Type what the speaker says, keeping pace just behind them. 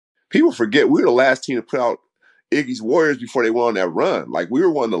people forget we were the last team to put out Iggy's Warriors before they went on that run. Like, we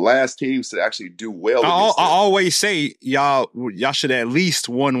were one of the last teams to actually do well. I always say y'all should at least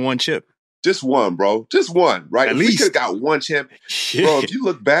won one chip. Just one, bro. Just one, right? At if least. we could have got one champ. Yeah. Bro, if you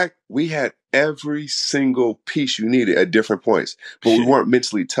look back, we had every single piece you needed at different points, but we weren't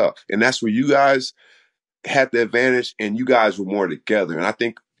mentally tough. And that's where you guys had the advantage, and you guys were more together. And I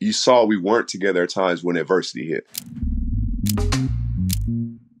think you saw we weren't together at times when adversity hit.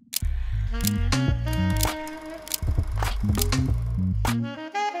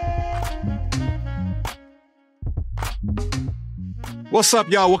 What's up,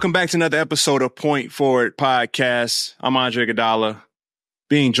 y'all? Welcome back to another episode of Point Forward Podcast. I'm Andre Iguodala,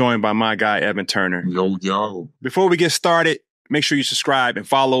 being joined by my guy, Evan Turner. Yo. Before we get started, make sure you subscribe and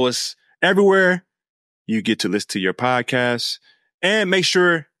follow us everywhere you get to listen to your podcasts. And make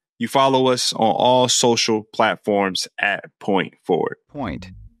sure you follow us on all social platforms at Point Forward.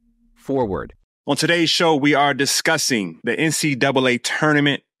 Point Forward. On today's show, we are discussing the NCAA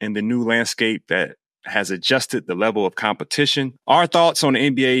tournament and the new landscape that has adjusted the level of competition. Our thoughts on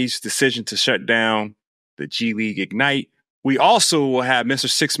the NBA's decision to shut down the G League Ignite. We also will have Mr.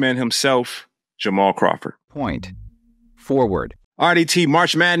 Six-Man himself, Jamal Crawford. Point Forward. RDT,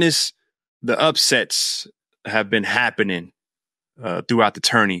 March Madness, the upsets have been happening throughout the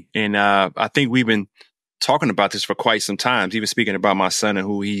tourney. And I think we've been talking about this for quite some time, even speaking about my son and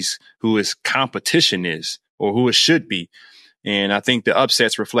who his competition is, or who it should be. And I think the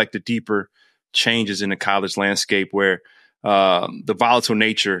upsets reflect the deeper changes in the college landscape, where the volatile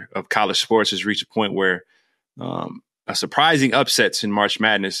nature of college sports has reached a point where a surprising upsets in March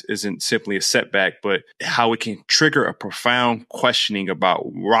Madness isn't simply a setback, but how it can trigger a profound questioning about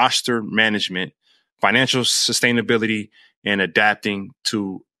roster management, financial sustainability, and adapting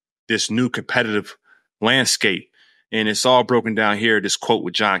to this new competitive landscape. And it's all broken down here, this quote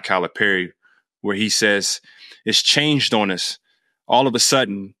with John Calipari, where he says, "It's changed on us. All of a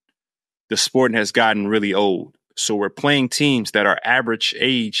sudden, the sport has gotten really old. So we're playing teams that our average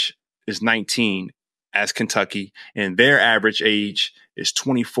age is 19 as Kentucky, and their average age is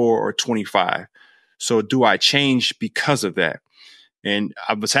 24 or 25. So do I change because of that?" And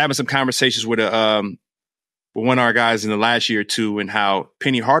I was having some conversations with one of our guys in the last year or two, and how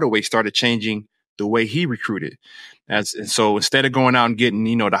Penny Hardaway started changing the way he recruited. And so instead of going out and getting,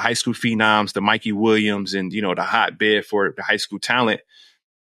 the high school phenoms, the Mikey Williams and, the hotbed for the high school talent,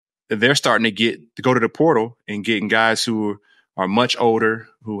 they're starting to go to the portal and getting guys who are much older,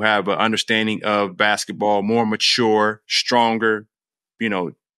 who have an understanding of basketball, more mature, stronger,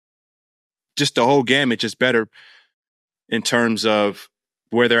 just the whole gamut, just better in terms of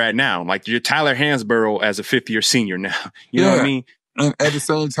where they're at now. Like you're Tyler Hansborough as a fifth-year senior now. You know what I mean? And at the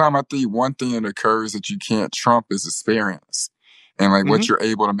same time, I think one thing that occurs that you can't trump is experience and what you're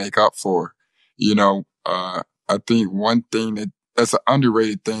able to make up for. I think one thing that's an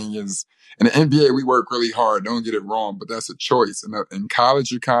underrated thing is, in the NBA, we work really hard. Don't get it wrong, but that's a choice. And in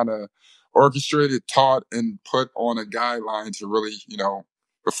college, you're kind of orchestrated, taught, and put on a guideline to really,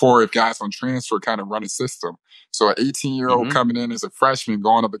 before if guys on transfer kind of run a system. So an 18-year-old coming in as a freshman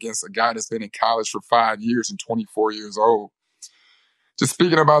going up against a guy that's been in college for 5 years and 24 years old. Just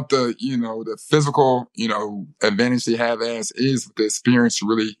speaking about the, the physical, advantage they have as is, the experience to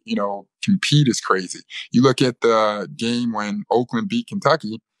really, compete is crazy. You look at the game when Oakland beat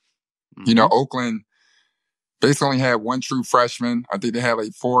Kentucky, Oakland basically only had one true freshman. I think they had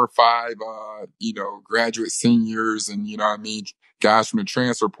 4 or 5, graduate seniors and, guys from the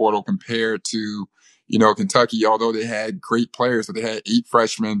transfer portal compared to, Kentucky, although they had great players, but they had 8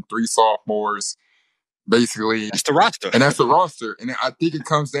 freshmen, 3 sophomores. Basically, that's the roster. And that's the roster. And I think it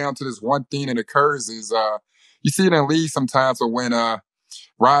comes down to this one thing that occurs is you see it in the league sometimes when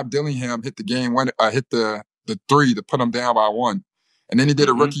Rob Dillingham hit the game hit the 3 to put them down by 1. And then he did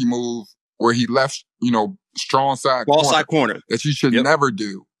a rookie move where he left, strong side corner that you should never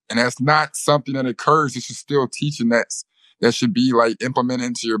do. And that's not something that occurs. It's just still teaching that should be implemented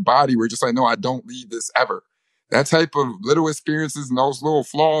into your body where you're just no, I don't leave this ever. That type of little experiences and those little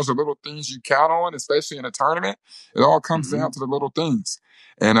flaws or little things you count on, especially in a tournament, it all comes down to the little things.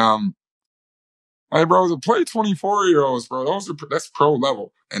 And, bro, to play 24-year-olds, bro, that's pro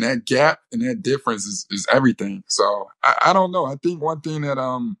level. And that gap and that difference is everything. So I don't know. I think one thing that,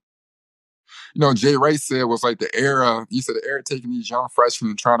 Jay Wright said was the era, he said the era taking these young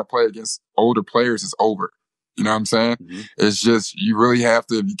freshmen and trying to play against older players is over. You know what I'm saying? It's just, you really have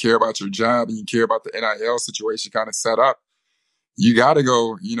to, if you care about your job and you care about the NIL situation kind of set up, you got to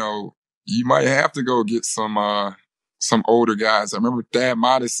go, you might have to go get some older guys. I remember Thad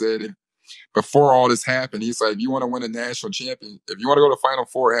Matta said, before all this happened, he's like, if you want to win a national champion, if you want to go to Final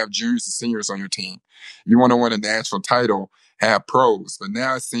Four, have juniors and seniors on your team. If you want to win a national title, have pros. But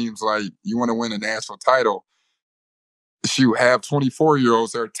now it seems like you want to win a national title, you have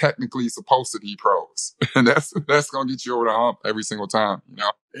 24-year-olds that are technically supposed to be pros. And that's going to get you over the hump every single time, you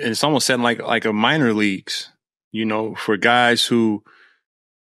know? And it's almost setting like a minor leagues, you know, for guys who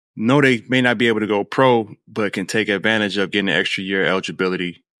know they may not be able to go pro, but can take advantage of getting an extra year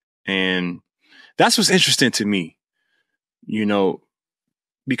eligibility. And that's what's interesting to me, you know,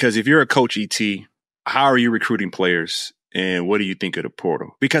 because if you're a coach, ET, how are you recruiting players? And what do you think of the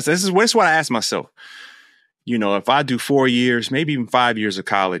portal? Because this is what I ask myself. You know, if I do 4 years, maybe even 5 years of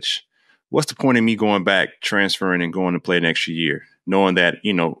college, what's the point of me going back, transferring and going to play an extra year, knowing that,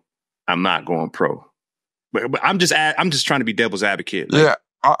 you know, I'm not going pro? But I'm just trying to be devil's advocate. Like, yeah.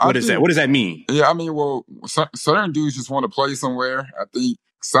 What does that mean? Yeah, I mean, well, certain dudes just want to play somewhere. I think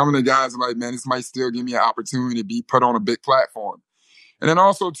some of the guys are like, man, this might still give me an opportunity to be put on a big platform. And then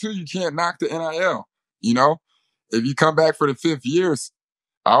also, too, you can't knock the NIL, you know? If you come back for the 5th years,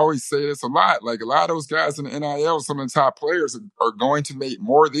 I always say this a lot. Like, a lot of those guys in the NIL, some of the top players are going to make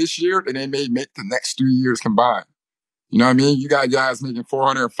more this year than they may make the next 3 years combined. You know what I mean? You got guys making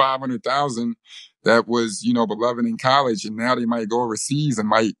 400 or 500,000 that was, you know, beloved in college, and now they might go overseas and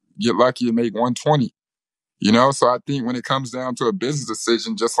might get lucky and make 120. You know, so I think when it comes down to a business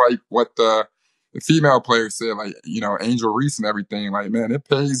decision, just like what the female players said, like, you know, Angel Reese and everything, like, man, it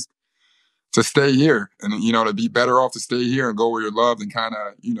pays to stay here and, you know, to be better off to stay here and go where you're loved and kind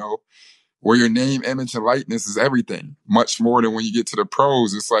of, you know, where your name, image, and likeness is everything. Much more than when you get to the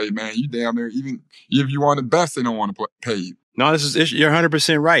pros. It's like, man, you damn near, even if you want the best, they don't want to pay you. No, you're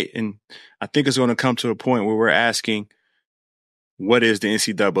 100% right. And I think it's going to come to a point where we're asking, what is the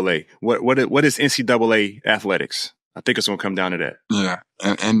NCAA? What is NCAA athletics? I think it's going to come down to that. Yeah.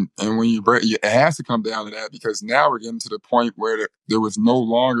 And when it has to come down to that, because now we're getting to the point where there was no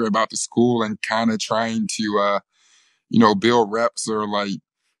longer about the school and kind of trying to, you know, build reps or like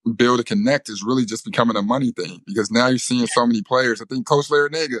build a connect. Is really just becoming a money thing, because now you're seeing so many players. I think Coach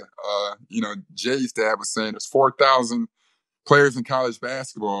Larinaga, you know, Jay's dad was saying there's 4,000 players in college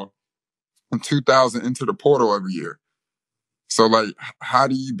basketball and 2,000 enter the portal every year. So, like, how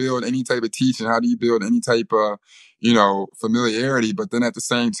do you build any type of teaching? How do you build any type of, you know, familiarity? But then at the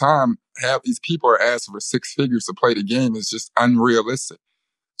same time, half these people are asking for 6 figures to play the game. It's just unrealistic.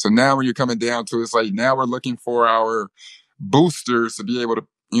 So now when you're coming down to it, it's like, now we're looking for our boosters to be able to,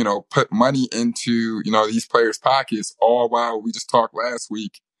 you know, put money into, you know, these players' pockets, all while we just talked last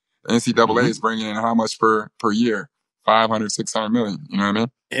week. The NCAA is bringing in how much per year? 500, 600 million. You know what I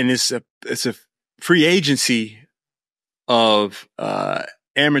mean? And it's a free agency of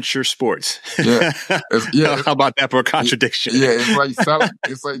amateur sports. Yeah. How about that for a contradiction? Yeah, it's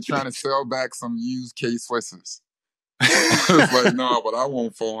like trying to sell back some used K-Swisses. It's like, no, but I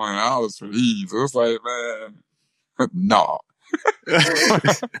want $400 for these. It's like, man, no.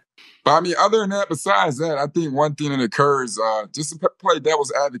 But I mean, other than that, besides that, I think one thing that occurs, just to play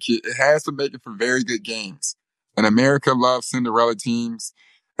devil's advocate, it has to make it for very good games. And America loves Cinderella teams.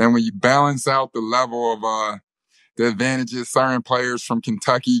 And when you balance out the level of the advantages certain players from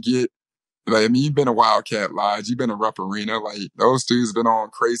Kentucky get, like, I mean, you've been a Wildcat Lodge, you've been a Rupp Arena, like, those dudes been on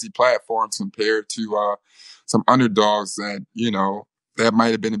crazy platforms compared to some underdogs that, you know, that might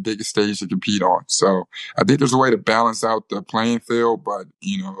have been the biggest stage to compete on. So I think there's a way to balance out the playing field, but,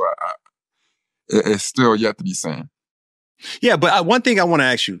 you know, it's still yet to be seen. Yeah, but one thing I want to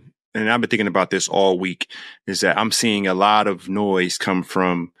ask you, and I've been thinking about this all week, is that I'm seeing a lot of noise come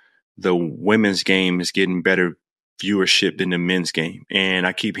from the women's game is getting better viewership than the men's game. And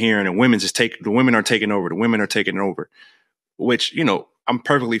I keep hearing the women are taking over. The women are taking over, which, you know, I'm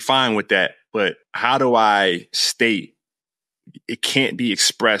perfectly fine with that. But how do I state it can't be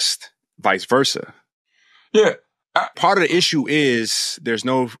expressed vice versa? Yeah. Part of the issue is there's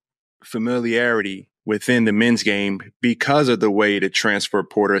no familiarity within the men's game because of the way the transfer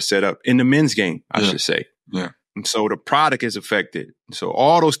portal is set up in the men's game, I should say. Yeah. And so the product is affected. So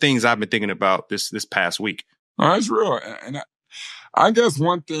all those things I've been thinking about this past week. Oh, that's real. And I guess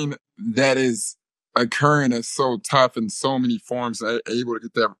one thing that is occurring that's so tough in so many forms that are able to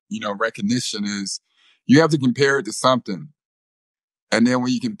get that, you know, recognition is you have to compare it to something. And then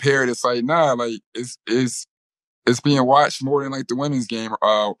when you compare it, it's like, nah, like it's being watched more than like the women's game.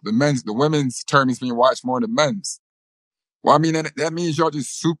 The women's tournament is being watched more than men's. Well, I mean, that means y'all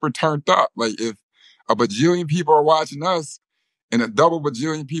just super turned up. Like, if a bajillion people are watching us and a double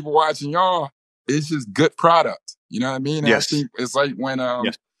bajillion people watching y'all, it's just good product. You know what I mean? Yes. I think it's like when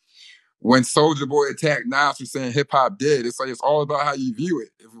when Soulja Boy attacked Nas for saying hip hop dead, it's like it's all about how you view it.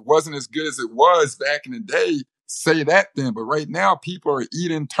 If it wasn't as good as it was back in the day, say that then. But right now, people are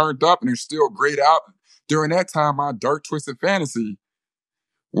eating, turned up, and they're still great out. During that time, my Dark Twisted Fantasy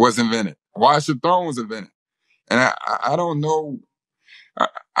was invented. Watch the Throne was invented. And I don't know.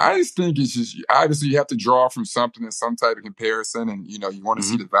 I just think it's just, obviously you have to draw from something in some type of comparison, and you want to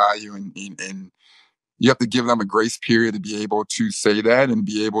see the value, and you have to give them a grace period to be able to say that and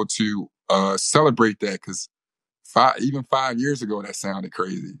be able to celebrate that, because even 5 years ago that sounded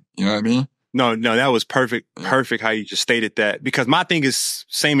crazy. You know what I mean? No, that was perfect. Yeah. Perfect how you just stated that, because my thing is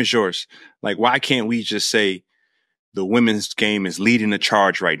same as yours. Like, why can't we just say the women's game is leading the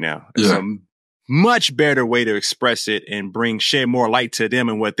charge right now? It's a much better way to express it and shed more light to them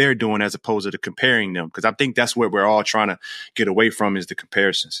and what they're doing, as opposed to comparing them. Because I think that's what we're all trying to get away from, is the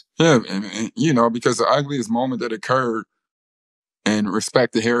comparisons. Yeah, and because the ugliest moment that occurred in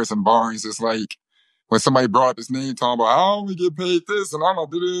respect to Harrison Barnes is like when somebody brought up his name talking about, I only get paid this and I'm a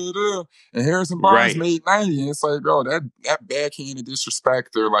da-da-da-da. And Harrison Barnes made 90. And it's like, bro, that backhanded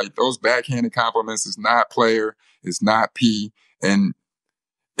disrespect, or like those backhanded compliments is not player, it's not P. And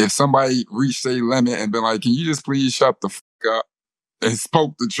if somebody reached a limit and been like, can you just please shut the fuck up, and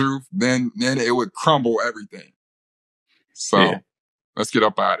spoke the truth, then it would crumble everything. So let's get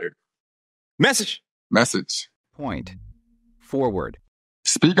up out of here. Message. Point. Forward.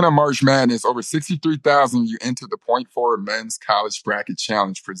 Speaking of March Madness, over 63,000 you entered the Point Forward Men's College Bracket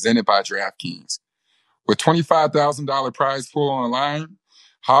Challenge presented by DraftKings. With $25,000 prize pool on the line,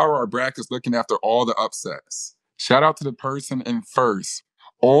 how are our brackets looking after all the upsets? Shout out to the person in first,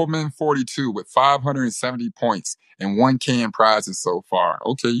 Oldman 42 with 570 points and 1K in prizes so far.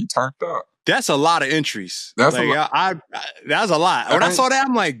 Okay, you turned up. That's a lot of entries. That's a lot. That's a lot. When I saw that,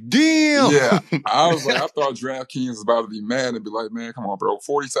 I'm like, damn. Yeah. I thought DraftKings was about to be mad and be like, man, come on, bro.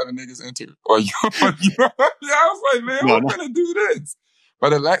 47 niggas entered. I was like, man, we're going to do this.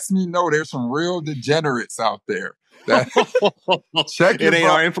 But it lets me know there's some real degenerates out there. Check it ain't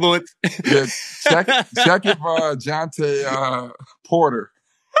our influence. Check if Jonte Porter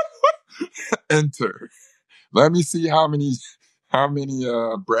enter. Let me see how many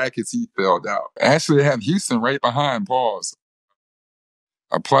brackets he filled out. Actually, they have Houston right behind Paul's.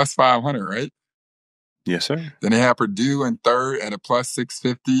 A plus 500, right? Yes, sir. Then they have Purdue in third at a plus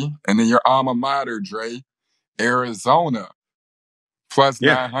 650. And then your alma mater, Dre, Arizona, plus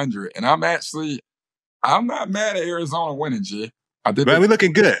 900. And I'm not mad at Arizona winning, G. We're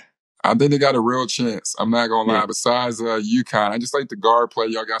looking good. I think they got a real chance. I'm not going to lie. Besides UConn, I just like the guard play.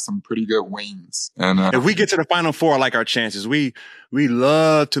 Y'all got some pretty good wings. And if we get to the Final Four, I like our chances. We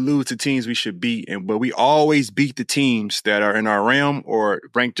love to lose to teams we should beat, but we always beat the teams that are in our realm or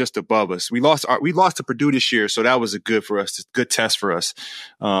ranked just above us. We lost to Purdue this year, so that was a good test for us.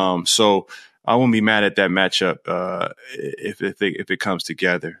 So I wouldn't be mad at that matchup if it comes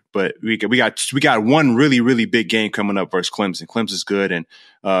together. But we got one really, really big game coming up versus Clemson. Clemson's good, and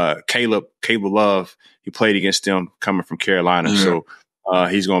Caleb Love, he played against them coming from Carolina, so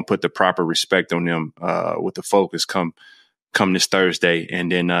he's going to put the proper respect on them with the focus come this Thursday,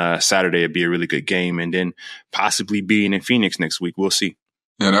 and then Saturday it'd be a really good game, and then possibly being in Phoenix next week. We'll see.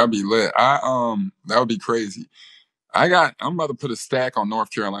 Yeah, that'd be lit. That would be crazy. I'm about to put a stack on North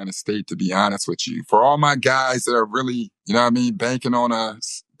Carolina State, to be honest with you. For all my guys that are really, banking on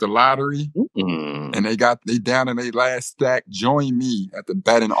the lottery, and they down in their last stack, join me at the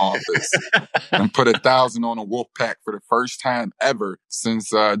betting office and put 1,000 on a Wolfpack for the first time ever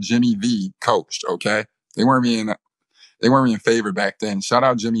since Jimmy V coached. Okay, they weren't being favored back then. Shout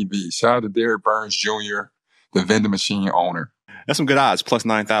out Jimmy V. Shout out to Derek Burns Jr., the vending machine owner. That's some good odds. Plus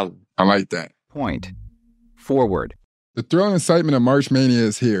 9,000. I like that. Point. Forward. The thrill and excitement of March Mania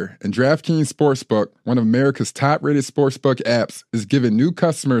is here, and DraftKings Sportsbook, one of America's top-rated sportsbook apps, is giving new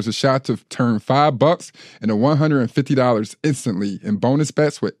customers a shot to turn $5 into $150 instantly in bonus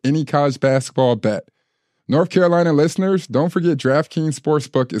bets with any college basketball bet. North Carolina listeners, don't forget DraftKings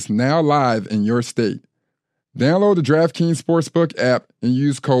Sportsbook is now live in your state. Download the DraftKings Sportsbook app and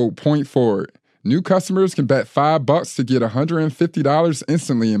use code POINTFORWARD. New customers can bet $5 to get $150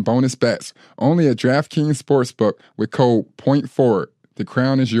 instantly in bonus bets. Only at DraftKings Sportsbook with code POINTFORWARD. The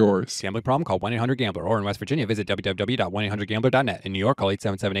crown is yours. Gambling problem? Call 1-800-GAMBLER. Or in West Virginia, visit www.1800gambler.net. In New York, call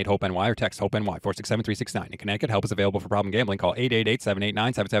 877-8-HOPE-NY or text HOPE-NY 467-369. In Connecticut, help is available for problem gambling. Call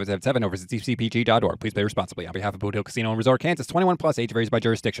 888-789-7777 or visit ccpg.org. Please play responsibly. On behalf of Boot Hill Casino and Resort, Kansas, 21 plus, age varies by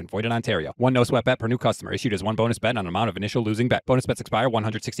jurisdiction. Void in Ontario. One no-sweat bet per new customer. Issued as one bonus bet on an amount of initial losing bet. Bonus bets expire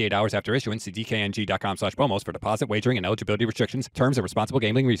 168 hours after issuance. See dkng.com/promos for deposit, wagering, and eligibility restrictions, terms, and responsible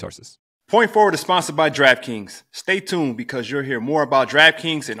gambling resources. Point Forward is sponsored by DraftKings. Stay tuned because you'll hear more about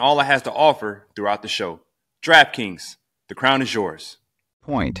DraftKings and all it has to offer throughout the show. DraftKings, the crown is yours.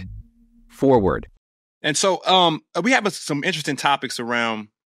 Point Forward. And so we have some interesting topics around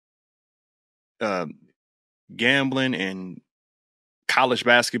gambling and college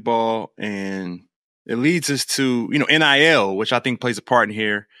basketball, and it leads us to, NIL, which I think plays a part in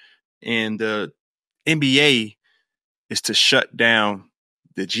here. And the NBA is to shut down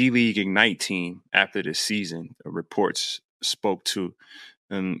the G League Ignite team after this season, reports spoke to.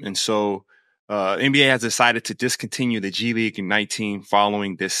 And so NBA has decided to discontinue the G League Ignite team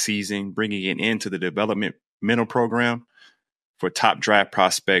following this season, bringing it into the developmental program for top draft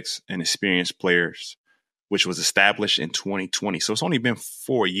prospects and experienced players, which was established in 2020. So it's only been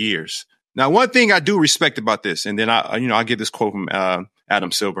 4 years. Now, one thing I do respect about this, and then I'll get this quote from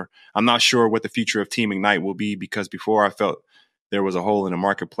Adam Silver. I'm not sure what the future of Team Ignite will be, because before I felt there was a hole in the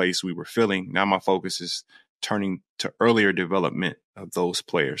marketplace we were filling. Now my focus is turning to earlier development of those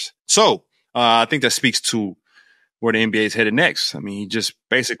players. So I think that speaks to where the NBA is headed next. I mean, he just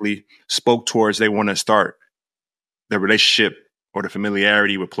basically spoke towards they want to start the relationship or the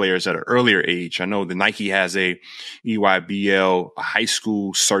familiarity with players at an earlier age. I know the Nike has a EYBL, a high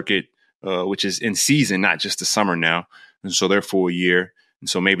school circuit, which is in season, not just the summer now. And so they're for a year. And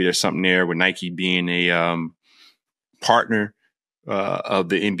so maybe there's something there with Nike being a partner of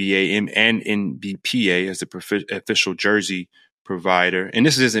the NBA and NBPA as the official jersey provider. And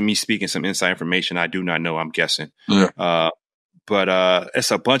this isn't me speaking some inside information I do not know, I'm guessing. Yeah. But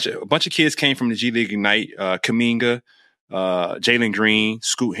it's a bunch of kids came from the G League Ignite, Kuminga, Jalen Green,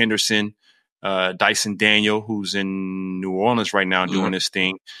 Scoot Henderson, Dyson Daniel, who's in New Orleans right now doing this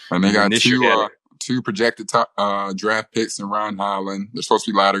thing. And they got two projected top draft picks in Ron Holland. They're supposed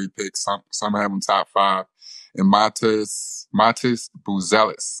to be lottery picks. Some have them top 5. And Matis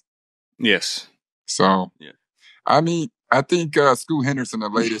Buzelis. Yes. So, I mean, I think Scoot Henderson, the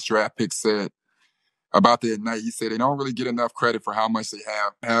latest draft pick, said about the Ignite, he said they don't really get enough credit for how much they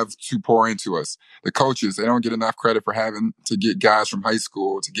have to pour into us. The coaches, they don't get enough credit for having to get guys from high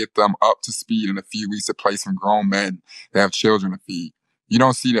school to get them up to speed in a few weeks to play some grown men that have children to feed. You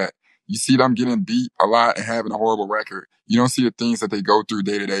don't see that. You see them getting beat a lot and having a horrible record. You don't see the things that they go through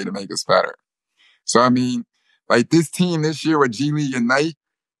day to day to make us better. So, I mean, like this team this year with G League Ignite,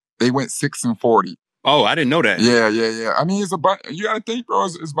 they went 6-40. Oh, I didn't know that. Yeah. I mean, it's a bunch. You got to think, bro.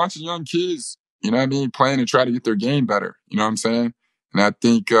 It's a bunch of young kids. You know what I mean? Playing to try to get their game better. You know what I'm saying? And I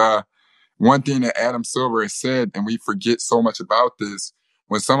think one thing that Adam Silver has said, and we forget so much about this,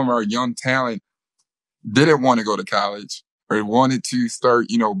 when some of our young talent didn't want to go to college or wanted to start,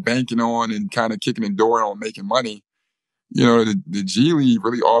 banking on and kind of kicking the door on making money, the G League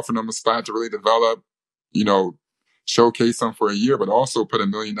really offered them a spot to really develop, showcase them for a year, but also put $1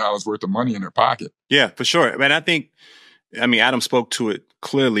 million worth of money in their pocket. Yeah, for sure. Adam spoke to it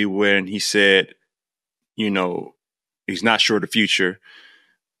clearly when he said, he's not sure of the future.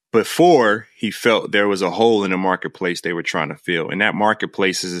 Before, he felt there was a hole in the marketplace they were trying to fill. And that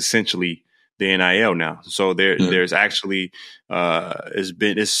marketplace is essentially the NIL now. So there's actually,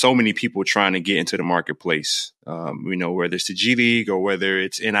 there's so many people trying to get into the marketplace, whether it's the G League or whether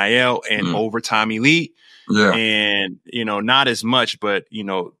it's NIL and overtime elite. Yeah. And, not as much, but,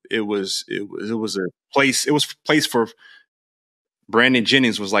 it was a place for Brandon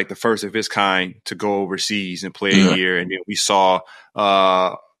Jennings was like the first of his kind to go overseas and play a year. And then we saw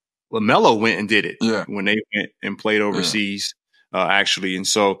LaMelo went and did it when they went and played overseas, actually. And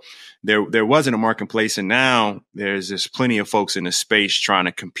so there wasn't a marketplace. And now there's plenty of folks in the space trying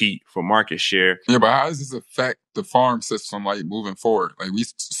to compete for market share. Yeah, but how does this affect the farm system, like moving forward? Like we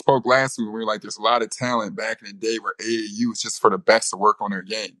spoke last week, we were like, there's a lot of talent back in the day where AAU was just for the best to work on their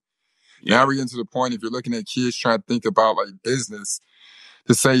game. Yeah. Now we're getting to the point, if you're looking at kids trying to think about like business,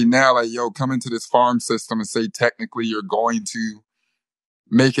 to say now, like, come into this farm system and say technically you're going to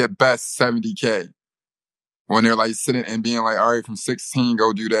make at best $70K. When they're like sitting and being like, all right, from 16,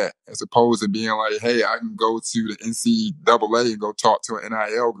 go do that. As opposed to being like, hey, I can go to the NCAA and go talk to an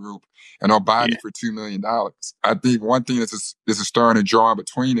NIL group and they'll buy me for $2 million. I think one thing that's starting to draw in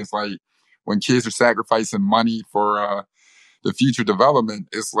between is like when kids are sacrificing money for the future development,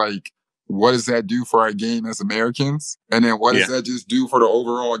 it's like, what does that do for our game as Americans? And then what does that just do for the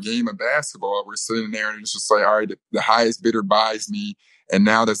overall game of basketball? We're sitting there and it's just like, all right, the highest bidder buys me. And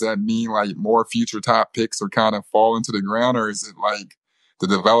now does that mean like more future top picks are kind of falling to the ground? Or is it like the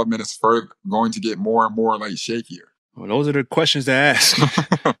development is going to get more and more like shakier? Well, those are the questions to ask.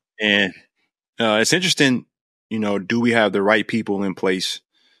 And it's interesting, do we have the right people in place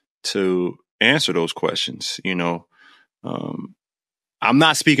to answer those questions? I'm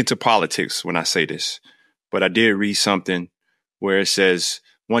not speaking to politics when I say this, but I did read something where it says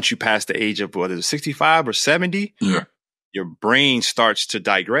once you pass the age of, what is it, 65 or 70, your brain starts to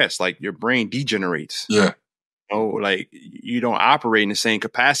digress. Like your brain degenerates. Yeah. Like you don't operate in the same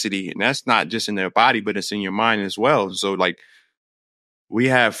capacity. And that's not just in their body, but it's in your mind as well. So like we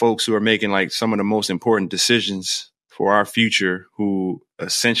have folks who are making like some of the most important decisions for our future who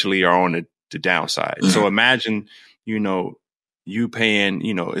essentially are on the downside. Yeah. So imagine, you paying,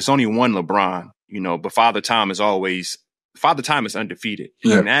 it's only one LeBron, but Father Time is undefeated.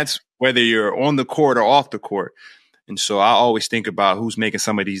 Yeah. And that's whether you're on the court or off the court. And so I always think about who's making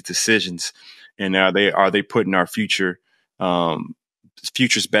some of these decisions, and are they putting our future's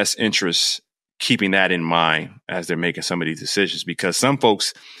best interests, keeping that in mind as they're making some of these decisions? Because some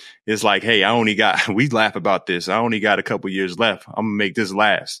folks, it's like, hey, we laugh about this. I only got a couple years left. I'm gonna make this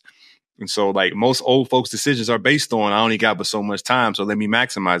last. And so like most old folks' decisions are based on, I only got but so much time, so let me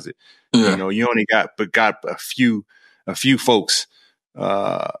maximize it. Yeah. You only got a few folks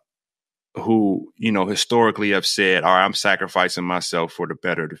who, historically have said, all right, I'm sacrificing myself for the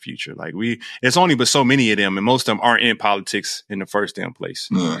better of the future. Like it's only but so many of them, and most of them aren't in politics in the first damn place.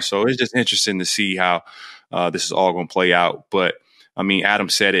 Yeah. So it's just interesting to see how this is all going to play out. But I mean, Adam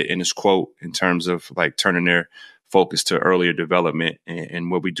said it in his quote in terms of like turning their focus to earlier development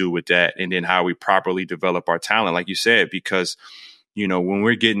and what we do with that, and then how we properly develop our talent, like you said, because, when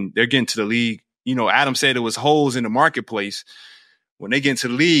they're getting to the league, Adam said it was holes in the marketplace. When they get into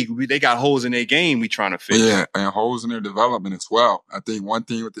the league, they got holes in their game we trying to fix. Yeah, and holes in their development as well. I think one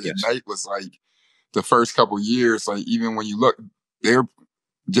thing with the Ignite was like the first couple years, like even when you look,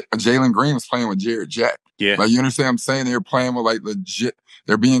 Jalen Green was playing with Jared Jack. Yeah. Like, you understand what I'm saying? They were playing with like legit,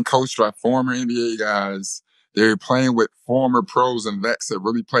 they're being coached by former NBA guys. They're playing with former pros and vets that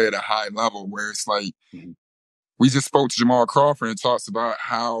really play at a high level, where it's like, we just spoke to Jamal Crawford and talks about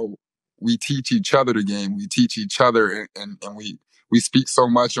how we teach each other the game. We teach each other and we speak so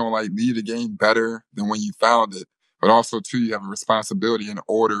much on like leave the game better than when you found it. But also too, you have a responsibility in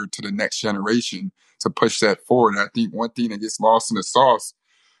order to the next generation to push that forward. And I think one thing that gets lost in the sauce,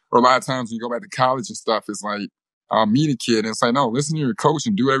 or a lot of times when you go back to college and stuff, is like, I'll meet a kid and it's like, no, listen to your coach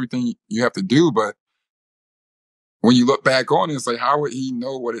and do everything you have to do. But when you look back on it, it's like, how would he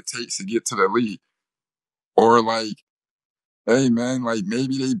know what it takes to get to the league? Or like, hey man, like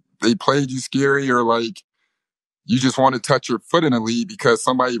maybe they played you scary, or like you just want to touch your foot in the league because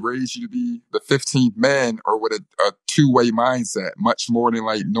somebody raised you to be the 15th man, or with a two-way mindset, much more than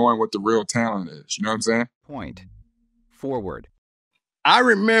like knowing what the real talent is. You know what I'm saying? Point. Forward. I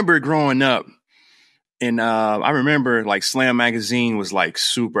remember growing up, and I remember like Slam Magazine was like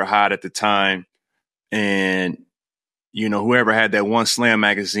super hot at the time. And, whoever had that one Slam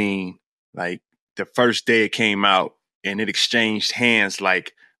Magazine, like the first day it came out, and it exchanged hands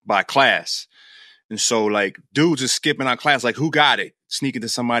like by class. And so like dudes are skipping out class, like who got it? Sneaking to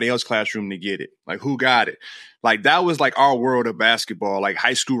somebody else's classroom to get it. Like who got it? Like that was like our world of basketball. Like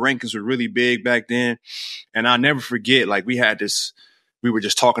high school rankings were really big back then. And I'll never forget, like we were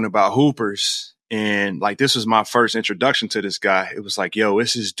just talking about hoopers. And like this was my first introduction to this guy. It was like, yo,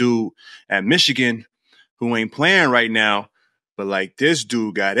 it's this dude at Michigan who ain't playing right now. But like this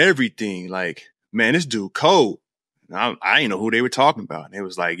dude got everything. Like, man, this dude cold. I didn't know who they were talking about. And it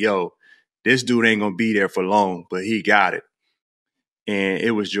was like, yo, this dude ain't going to be there for long, but he got it. And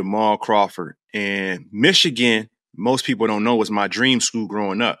it was Jamal Crawford. And Michigan, most people don't know, was my dream school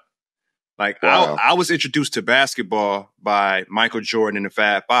growing up. Like, wow. I was introduced to basketball by Michael Jordan and the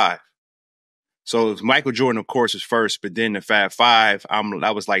Fab Five. So Michael Jordan, of course, was first, but then the Fab Five, I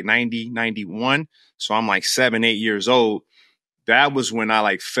was like 90, 91. So I'm like 7, 8 years old. That was when I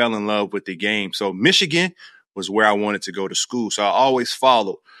like fell in love with the game. So Michigan was where I wanted to go to school. So I always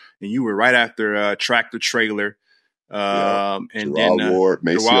followed. And you were right after Tractor Trailer. And Gerard then Ward,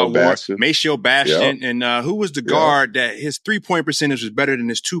 Maceo Bastion. And who was the guard that his 3-point percentage was better than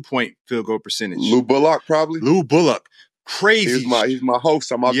his 2-point field goal percentage? Lou Bullock, probably. Lou Bullock. Crazy. He's my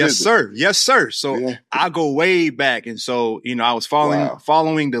host on my visit. Yes, sir. So I go way back. And so, I was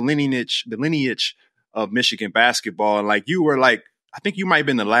following the lineage of Michigan basketball. And like you were like, I think you might have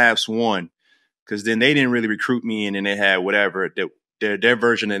been the last one, because then they didn't really recruit me, and then they had whatever their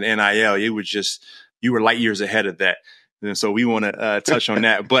version of NIL. It was just, you were light years ahead of that. And so we want to touch on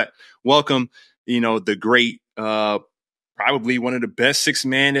that. But welcome, the great, probably one of the best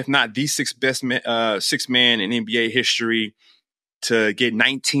 6-man, if not the best 6-man in NBA history, to get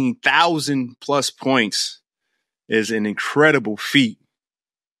 19,000 plus points is an incredible feat.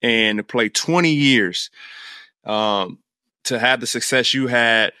 And to play 20 years, to have the success you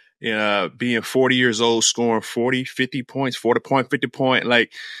had, being 40 years old, scoring 40, 50 points, 40 point, 50 point,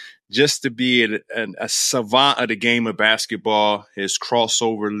 like just to be a savant of the game of basketball, his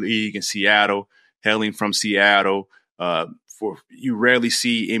crossover league in Seattle, hailing from Seattle. You rarely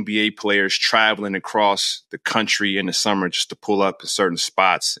see NBA players traveling across the country in the summer just to pull up in certain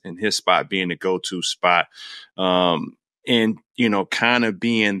spots, and his spot being the go-to spot. And, kind of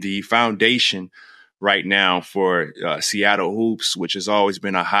being the foundation right now for Seattle hoops, which has always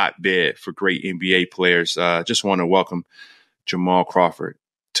been a hotbed for great NBA players. Just want to welcome Jamal Crawford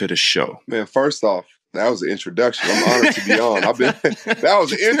to the show. Man, first off, that was an introduction. I'm honored to be on. That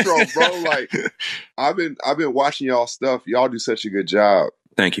was the intro, bro. Like, I've been watching y'all stuff. Y'all do such a good job.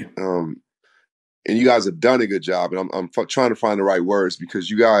 Thank you. And you guys have done a good job. And I'm trying to find the right words because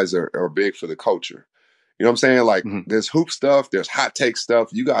you guys are big for the culture. You know what I'm saying? Like, There's hoop stuff, there's hot take stuff.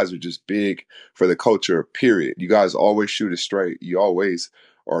 You guys are just big for the culture, period. You guys always shoot it straight. You always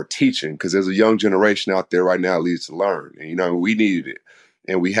are teaching because there's a young generation out there right now that needs to learn. And, we needed it.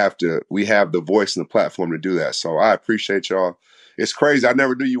 And we have the voice and the platform to do that. So I appreciate y'all. It's crazy. I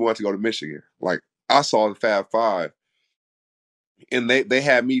never knew you wanted to go to Michigan. Like, I saw the Fab Five, and they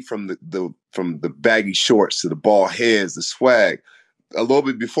had me from the baggy shorts to the bald heads, the swag. A little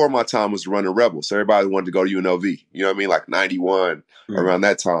bit before my time was running Rebel. So everybody wanted to go to UNLV. You know what I mean? Like 91, around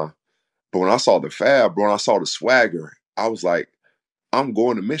that time. But when I saw the Fab, bro, and I saw the swagger, I was like, I'm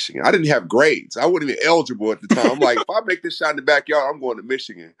going to Michigan. I didn't have grades. I wasn't even eligible at the time. I'm like, if I make this shot in the backyard, I'm going to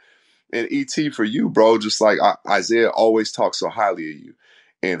Michigan. And ET for you, bro, just like Isaiah always talks so highly of you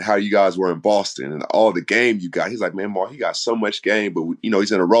and how you guys were in Boston and all the game you got. He's like, man, Mark, he got so much game, but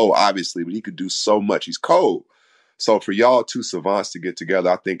he's in a role, obviously, but he could do so much. He's cold. So for y'all two savants to get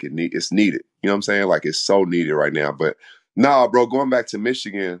together, I think it's needed. You know what I'm saying? Like, it's so needed right now. But nah, bro, going back to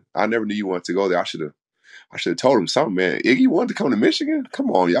Michigan, I never knew you wanted to go there. I should have told him something, man. Iggy wanted to come to Michigan?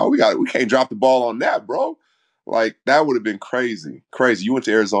 Come on, y'all. We can't drop the ball on that, bro. Like, that would have been crazy. Crazy. You went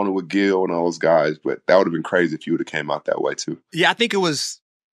to Arizona with Gil and all those guys, but that would have been crazy if you would have came out that way too. Yeah, I think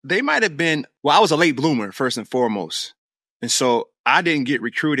they might have been, I was a late bloomer, first and foremost. And so I didn't get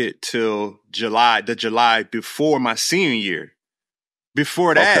recruited till the July before my senior year.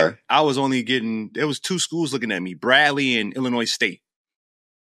 Before that, I was only there was two schools looking at me, Bradley and Illinois State.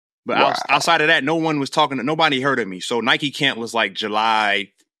 But outside of that, no one was talking. Nobody heard of me. So Nike camp was like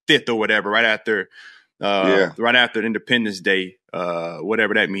July 5th or whatever, right after Independence Day,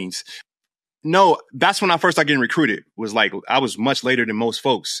 whatever that means. No, that's when I first started getting recruited. Was like I was much later than most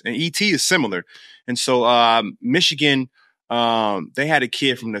folks, and ET is similar. And so Michigan, they had a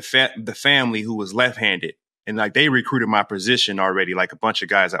kid from the family who was left-handed. And like they recruited my position already, like a bunch of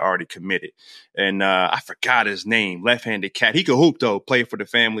guys that already committed. And I forgot his name, left-handed cat. He could hoop though, play for the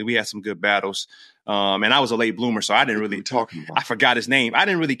family. We had some good battles. And I was a late bloomer, so I didn't really talking about. I forgot his name. I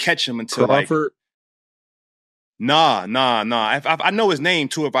didn't really catch him until Crawford? Nah. I know his name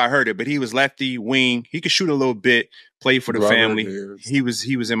too if I heard it, but he was lefty wing. He could shoot a little bit, play for the family. He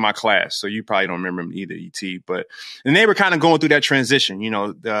was in my class, so you probably don't remember him either, ET. And they were kind of going through that transition,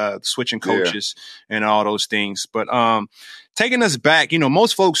 the switching coaches and all those things. But taking us back,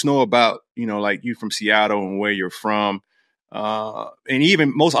 most folks know about, like you from Seattle and where you're from. And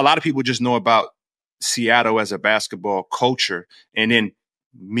even a lot of people just know about Seattle as a basketball culture. And then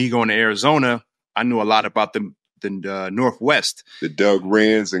me going to Arizona, I knew a lot about the Northwest. The Doug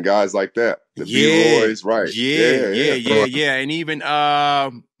Wrens and guys like that. The B-Roys, right. Yeah. And even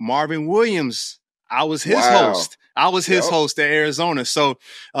Marvin Williams, I was his host. I was his host at Arizona. So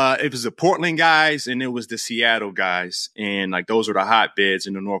it was the Portland guys and it was the Seattle guys. And like those were the hotbeds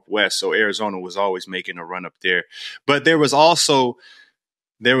in the Northwest. So Arizona was always making a run up there. But there was also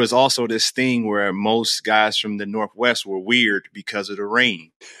this thing where most guys from the Northwest were weird because of the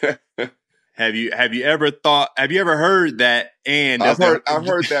rain. Have you ever heard that? And I've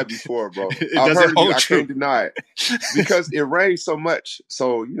heard that before, bro. I can't deny it because it rains so much.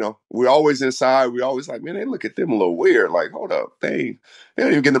 So, we're always inside. We're always like, man, they look at them a little weird. Like, hold up. They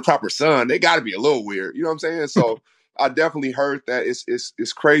don't even get the proper sun. They got to be a little weird. You know what I'm saying? So I definitely heard that.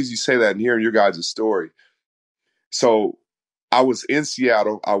 It's crazy you say that and hearing your guys' story. So I was in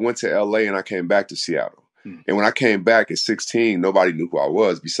Seattle. I went to LA and I came back to Seattle. And when I came back at 16, nobody knew who I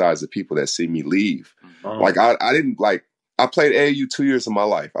was besides the people that see me leave. Like I played AAU 2 years of my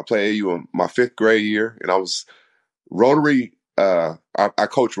life. I played AAU in my 5th grade year, and I was Rotary. I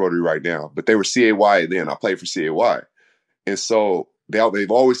coach Rotary right now, but they were CAY then. I played for CAY. And so they've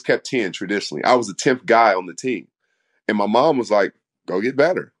always kept 10 traditionally. I was the 10th guy on the team. And my mom was like, go get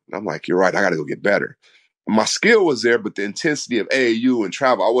better. And I'm like, you're right, I got to go get better. My skill was there, but the intensity of AAU and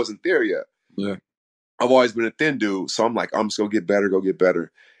travel, I wasn't there yet. Yeah. I've always been a thin dude, so I'm like, I'm just going to go get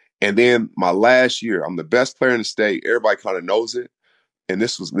better. And then my last year, I'm the best player in the state. Everybody kind of knows it. And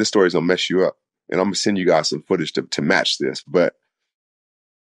this story's gonna mess you up. And I'm gonna send you guys some footage to match this. But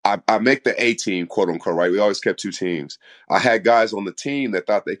I make the A team, quote unquote, right? We always kept 2 teams. I had guys on the team that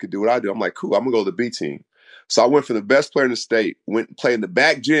thought they could do what I do. I'm like, cool, I'm gonna go to the B team. So I went from the best player in the state, went and played in the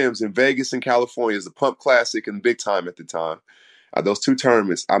back gyms in Vegas and California as the Pump Classic and Big Time at the time. Those 2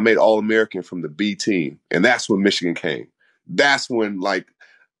 tournaments, I made All-American from the B team. And that's when Michigan came. That's when, like,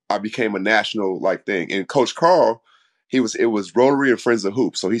 I became a national, like, thing. And Coach Carl, it was Rotary and Friends of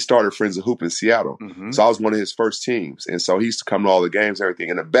Hoop. So he started Friends of Hoop in Seattle. Mm-hmm. So I was one of his first teams. And so he used to come to all the games and everything.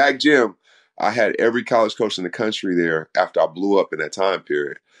 In the back gym, I had every college coach in the country there after I blew up in that time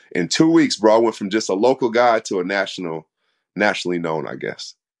period. In 2 weeks, bro, I went from just a local guy to a nationally known, I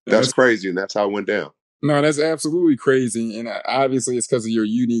guess. That's crazy, and that's how it went down. No, that's absolutely crazy. And obviously it's because of your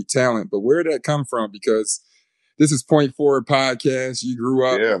unique talent. But where did that come from? Because this is Point Forward Podcast. You grew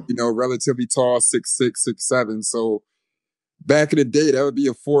up, relatively tall, 6'6", 6'7". So back in the day, that would be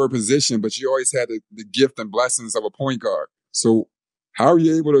a forward position, but you always had the gift and blessings of a point guard. So how are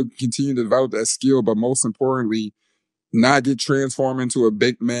you able to continue to develop that skill, but most importantly, not get transformed into a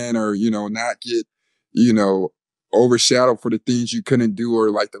big man or, not get, overshadowed for the things you couldn't do or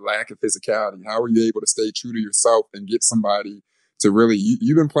like the lack of physicality? How are you able to stay true to yourself and get somebody to really,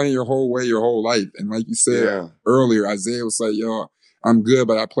 you've been playing your whole life. And like you said earlier, Isaiah was like, I'm good,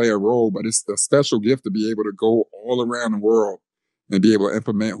 but I play a role. But it's a special gift to be able to go all around the world and be able to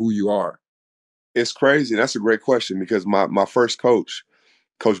implement who you are. It's crazy. That's a great question because my first coach,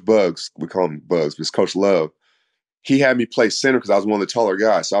 Coach Bugs, we call him Bugs, but it's Coach Love. He had me play center because I was one of the taller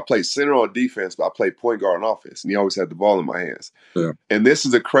guys. So I played center on defense, but I played point guard on offense. And he always had the ball in my hands. Yeah. And this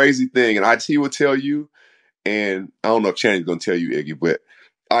is a crazy thing. And IT will tell you, and I don't know if Channing's going to tell you, Iggy, but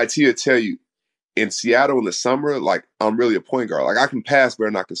IT will tell you, in Seattle in the summer, like, I'm really a point guard. Like, I can pass better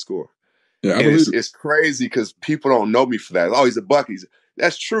than I can score. Yeah, and it's crazy because people don't know me for that. Oh, he's a bucket.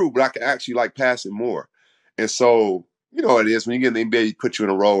 That's true, but I can actually like passing more. And so, it is. When you get in the NBA, you put you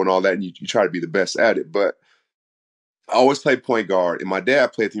in a role and all that, and you try to be the best at it. But I always played point guard, and my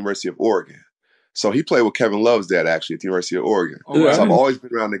dad played at the University of Oregon. So he played with Kevin Love's dad, actually, at the University of Oregon. Oh, wow. So I've always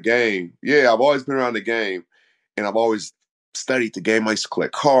been around the game. Yeah, I've always been around the game, and I've always studied the game. I used to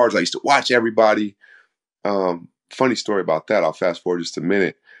collect cards. I used to watch everybody. Funny story about that. I'll fast forward just a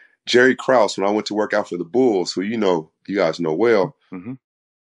minute. Jerry Krause, when I went to work out for the Bulls, who you guys know well,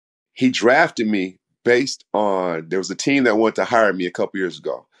 he drafted me based on, there was a team that wanted to hire me a couple years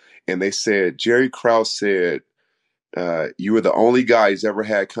ago. And they said, Jerry Krause said, you were the only guy he's ever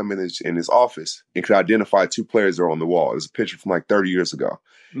had come in his office and could identify 2 players that are on the wall. It was a picture from like 30 years ago.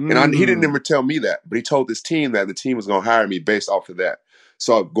 And he didn't ever tell me that, but he told this team that the team was going to hire me based off of that.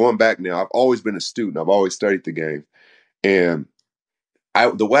 So going back now, I've always been a student. I've always studied the game. And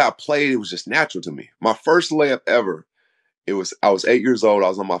the way I played, it was just natural to me. My first layup ever, I was 8 years old. I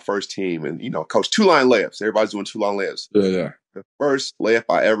was on my first team and, coach 2-line layups. Everybody's doing 2-line layups. Yeah. The first layup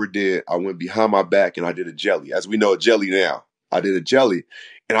I ever did, I went behind my back and I did a jelly. As we know, a jelly now. I did a jelly.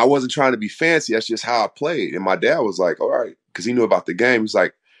 And I wasn't trying to be fancy. That's just how I played. And my dad was like, all right, because he knew about the game. He's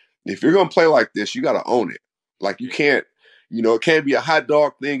like, if you're going to play like this, you got to own it. Like, you can't, it can't be a hot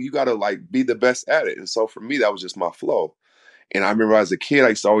dog thing. You got to, like, be the best at it. And so for me, that was just my flow. And I remember as a kid, I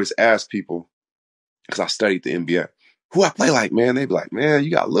used to always ask people, because I studied the NBA, who I play like, man. They'd be like, man, you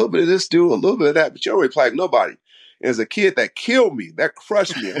got a little bit of this dude, a little bit of that, but you don't really play like nobody. And as a kid, that killed me. That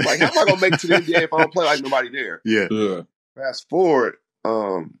crushed me. I'm like, how am I going to make it to the NBA if I don't play like nobody there? Yeah. Fast forward,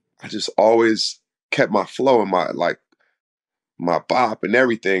 I just always kept my flow and my bop and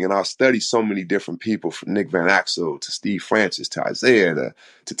everything. And I studied so many different people, from Nick Van Axel to Steve Francis to Isaiah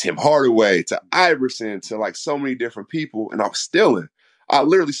to Tim Hardaway to Iverson to like so many different people. And I was stealing. I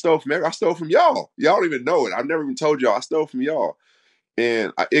literally stole from y'all. Y'all don't even know it. I've never even told y'all. I stole from y'all.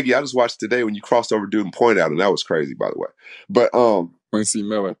 And Iggy, I just watched today when you crossed over dude and point out, and that was crazy, by the way. But Quincy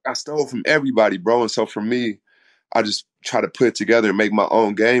Miller, I stole from everybody, bro. And so for me, I just try to put it together and make my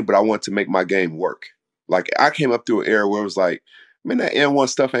own game, but I want to make my game work. Like, I came up through an era where it was like, man, that N1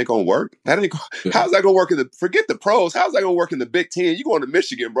 stuff ain't gonna work. How's that gonna work forget the pros? How's that gonna work in the Big Ten? You going to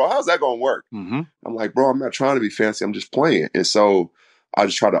Michigan, bro? How's that gonna work? I'm like, bro, I'm not trying to be fancy. I'm just playing. And so I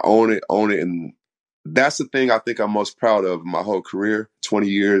just try to own it. And that's the thing I think I'm most proud of my whole career. 20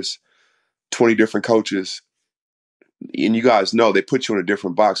 years, 20 different coaches. And you guys know they put you in a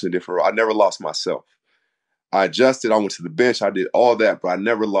different box, in a different role. I never lost myself. I adjusted. I went to the bench. I did all that, but I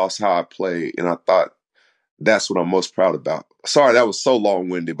never lost how I played. And I thought that's what I'm most proud about. Sorry, that was so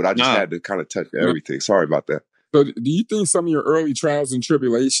long-winded, but I just had to kind of touch everything. Sorry about that. So do you think some of your early trials and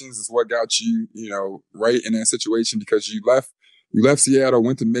tribulations is what got you, right in that situation? Because you left You left Seattle,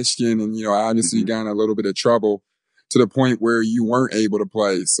 went to Michigan, and, obviously you got in a little bit of trouble to the point where you weren't able to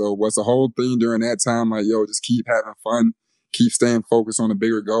play. So was the whole thing during that time like, yo, just keep having fun, keep staying focused on the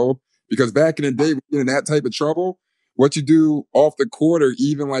bigger goal? Because back in the day, when you're in that type of trouble, what you do off the court or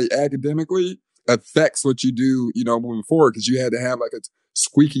even like academically affects what you do, moving forward, because you had to have like a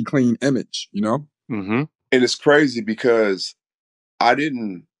squeaky clean image, And it's crazy because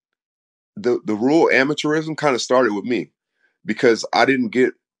the rule amateurism kind of started with me because I didn't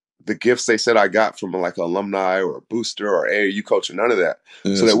get the gifts they said I got from like an alumni or a booster or AAU coach or none of that.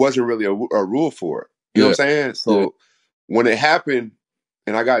 Yes. So there wasn't really a rule for it. You know what I'm saying? So when it happened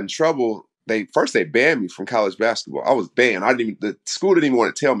and I got in trouble, they banned me from college basketball. I was banned. The school didn't even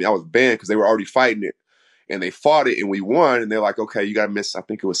want to tell me I was banned because they were already fighting it. And they fought it and we won. And they're like, okay, you got to miss, I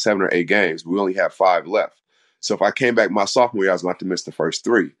think it was 7 or 8 games. We only have 5 left. So if I came back my sophomore year, I was going to have to miss the first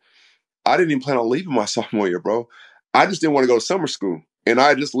 3. I didn't even plan on leaving my sophomore year, bro. I just didn't want to go to summer school. And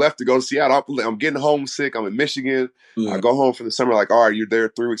I just left to go to Seattle. I'm getting homesick. I'm in Michigan. I go home for the summer, like, all right, you're there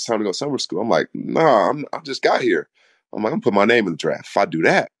 3 weeks, time to go to summer school. I'm like, nah, I just got here. I'm like, I'm put my name in the draft. If I do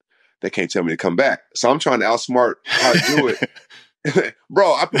that, they can't tell me to come back. So I'm trying to outsmart how to do it.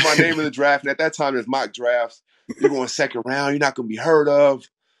 Bro, I put my name in the draft, and at that time, there's mock drafts. You're going second round. You're not going to be heard of,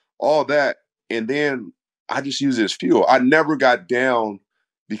 all that. And then I just use it as fuel. I never got down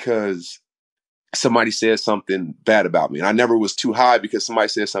because somebody said something bad about me. And I never was too high because somebody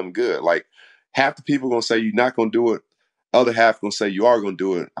said something good. Like, half the people going to say you're not going to do it. Other half going to say you are going to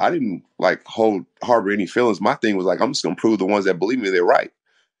do it. I didn't, harbor any feelings. My thing was, I'm just going to prove the ones that believe me they're right.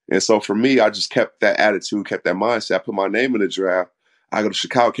 And so for me, I just kept that attitude, kept that mindset. I put my name in the draft. I go to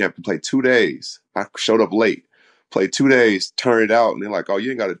Chicago camp and play 2 days. I showed up late, played 2 days, turned it out. And they're like, oh,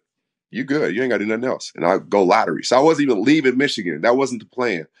 you good. You ain't got to do nothing else. And I go lottery. So I wasn't even leaving Michigan. That wasn't the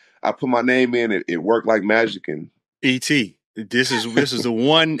plan. I put my name in. It worked like magic. And E.T., this is the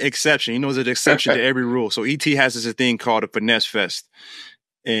one exception. There's an exception to every rule. So E.T. has this thing called a finesse fest.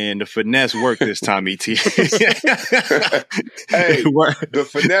 And the finesse worked this time, E.T. Hey, the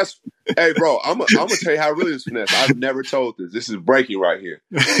finesse. Hey, bro, I'm gonna tell you how really is finesse. I've never told this. This is breaking right here.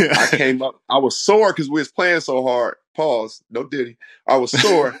 I came up. I was sore because we was playing so hard. Pause. No diddy. I was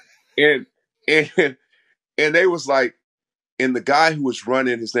sore, and they was like, and the guy who was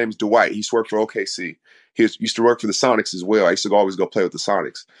running, his name is Dwight. He used to work for OKC. He used to work for the Sonics as well. I used to always go play with the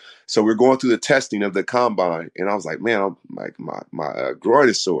Sonics. So we're going through the testing of the combine, and I was like, man, I'm like my groin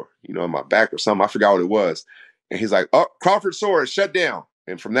is sore, my back or something. I forgot what it was. And he's like, oh, Crawford sore, shut down.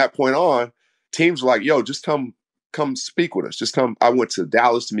 And from that point on, teams were like, yo, just come speak with us. Just come. I went to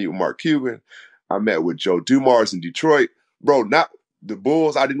Dallas to meet with Mark Cuban. I met with Joe Dumars in Detroit. Bro, not the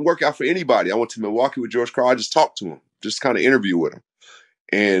Bulls. I didn't work out for anybody. I went to Milwaukee with George Karl. I just talked to him, just kind of interview with him.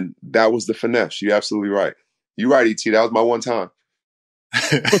 And that was the finesse. You're absolutely right. You're right, E.T. That was my one time.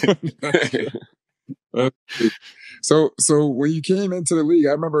 So when you came into the league,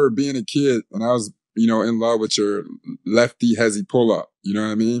 I remember being a kid and I was, in love with your lefty hezzy pull up. You know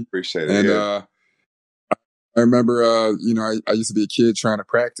what I mean? Appreciate it. And yeah. I remember, I used to be a kid trying to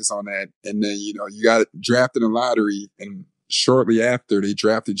practice on that. And then, you got drafted in lottery, and shortly after they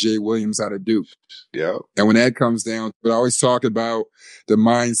drafted Jay Williams out of Duke. Yeah. And when that comes down, but I always talk about the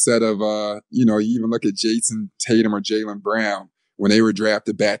mindset of, you even look at Jason Tatum or Jaylen Brown when they were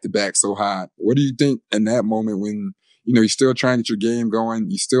drafted back to back so high. What do you think in that moment when, you're still trying to get your game going?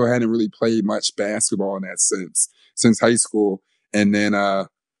 You still hadn't really played much basketball in that sense since high school. And then,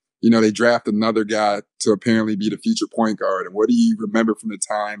 they draft another guy to apparently be the future point guard. And what do you remember from the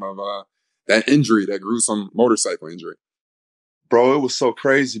time of that injury, that gruesome motorcycle injury? Bro, it was so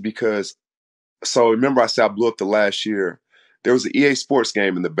crazy because, remember I said I blew up the last year. There was an EA Sports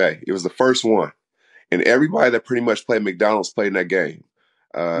game in the Bay. It was the first one. And everybody that pretty much played McDonald's played in that game.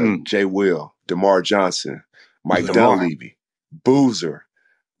 Jay Will, DeMar Johnson, Mike Dunleavy, Boozer,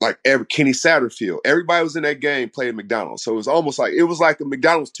 Kenny Satterfield. Everybody was in that game playing McDonald's. So it was almost like a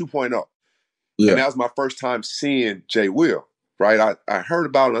McDonald's 2.0. Yeah. And that was my first time seeing Jay Will, right? I heard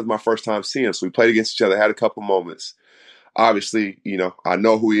about him. That was my first time seeing him. So we played against each other, had a couple moments. Obviously, I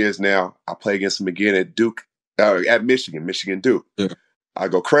know who he is now. I play against him again at Duke, at Michigan Duke. Yeah. I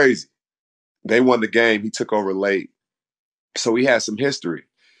go crazy. They won the game. He took over late. So we had some history.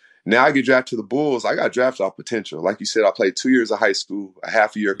 Now I get drafted to the Bulls. I got drafted off potential. Like you said, I played 2 years of high school, a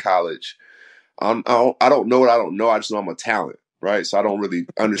half a year of college. I don't know what I don't know. I just know I'm a talent, right? So I don't really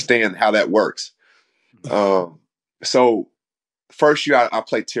understand how that works. So first year I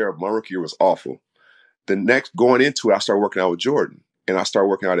played terrible. My rookie year was awful. The next, going into it, I started working out with Jordan, and I started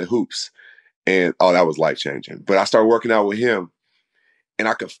working out at Hoops. And, that was life-changing. But I started working out with him, And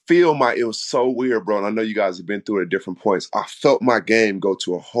I could feel it was so weird, bro. And I know you guys have been through it at different points. I felt my game go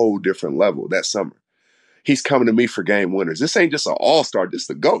to a whole different level that summer. He's coming to me for game winners. This ain't just an all-star, this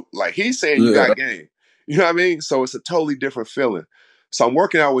the GOAT. Like, he's saying you got game. You know what I mean? So it's a totally different feeling. So I'm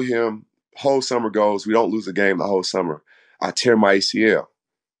working out with him. Whole summer goes. We don't lose a game the whole summer. I tear my ACL.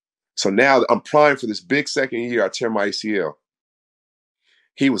 So now I'm primed for this big second year. I tear my ACL.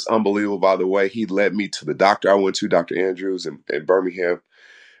 He was unbelievable, by the way. He led me to the doctor I went to, Dr. Andrews in Birmingham,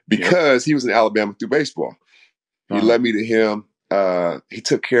 because he was in Alabama through baseball. He led me to him. He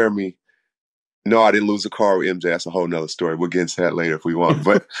took care of me. No, I didn't lose a car with MJ. That's a whole nother story. We'll get into that later if we want.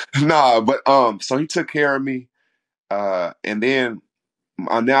 But so he took care of me. And then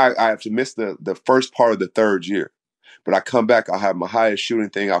now I have to miss the first part of the third year. But I come back, I'll have my highest shooting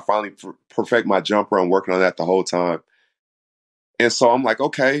thing. I'll finally perfect my jumper. I'm working on that the whole time. And so I'm like,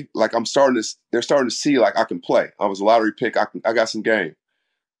 okay, like they're starting to see like I can play. I was a lottery pick. I got some game.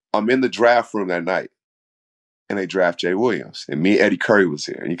 I'm in the draft room that night. And they draft Jay Williams. And me, Eddie Curry was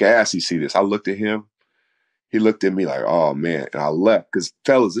there. And you can actually see this. I looked at him. He looked at me like, oh, man. And I left. Because,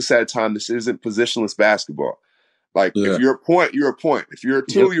 fellas, this at a time, this isn't positionless basketball. Like, if you're a point, you're a point. If you're a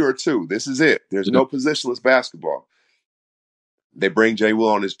two, you're a two. This is it. There's no positionless basketball. They bring Jay Will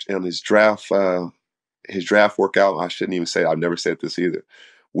on his draft workout. I shouldn't even say it. I've never said this either.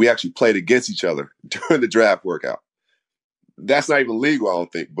 We actually played against each other during the draft workout. That's not even legal, I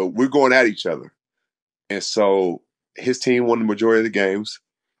don't think. But we're going at each other. And so his team won the majority of the games,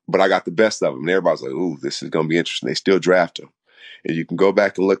 but I got the best of them. And everybody's like, ooh, this is going to be interesting. They still draft him. And you can go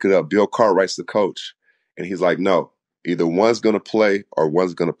back and look it up. Bill Cartwright's the coach. And he's like, no, either one's going to play or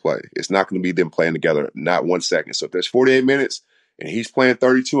one's going to play. It's not going to be them playing together, not 1 second. So if there's 48 minutes and he's playing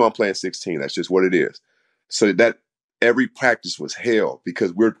 32, I'm playing 16. That's just what it is. So that every practice was hell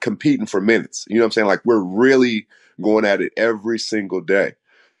because we're competing for minutes. You know what I'm saying? Like, we're really going at it every single day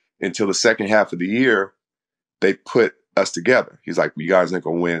until the second half of the year. They put us together. He's like, you guys ain't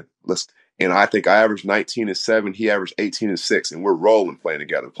going to win. And I think I averaged 19-7. He averaged 18-6. And we're rolling playing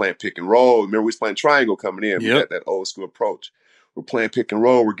together, playing pick and roll. Remember, we was playing triangle coming in. We got that old school approach. We're playing pick and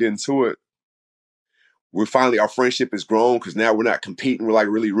roll. We're getting to it. Our friendship has grown because now we're not competing. We're like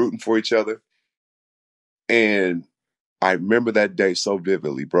really rooting for each other. And I remember that day so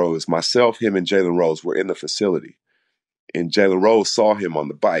vividly, bro. It's myself, him, and Jalen Rose were in the facility. And Jalen Rose saw him on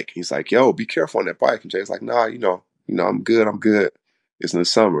the bike. He's like, yo, be careful on that bike. And Jay's like, nah, I'm good. It's in the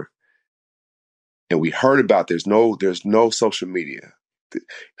summer. And we heard about there's no social media.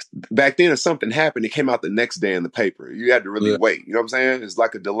 Back then, if something happened, it came out the next day in the paper. You had to really wait. You know what I'm saying? It's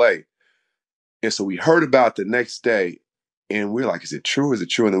like a delay. And so we heard about the next day. And we're like, is it true? Is it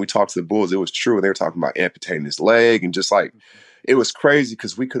true? And then we talked to the Bulls. It was true. And they were talking about amputating his leg and just like, it was crazy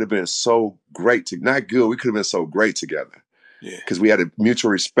because we could have been so great. Not good. We could have been so great together. Yeah. Because we had a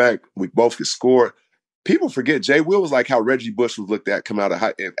mutual respect. We both could score. People forget Jay Will was like how Reggie Bush was looked at coming out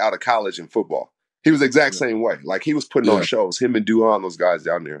of college in football. He was the exact same way. Like, he was putting on shows. Him and Duhon, those guys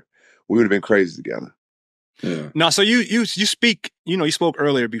down there. We would have been crazy together. Yeah. Now, so you speak, you spoke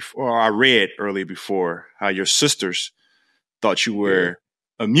earlier before, or I read earlier before, how your sisters thought you were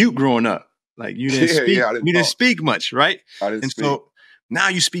a mute growing up. Like, you didn't speak. You didn't speak much, right? I didn't speak. So now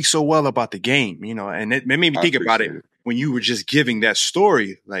you speak so well about the game, and it made me think about it when you were just giving that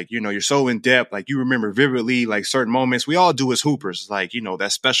story. Like, you're so in depth, like you remember vividly, like certain moments we all do as hoopers, like,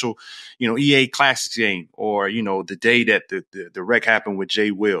 that special, EA Classics game, or, the day that the wreck happened with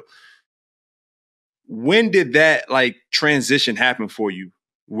Jay Will. When did that like transition happen for you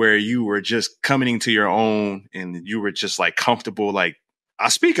where you were just coming into your own and you were just like comfortable? Like, I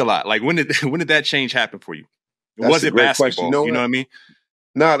speak a lot. Like, when did that change happen for you? Was it basketball? You know what I mean?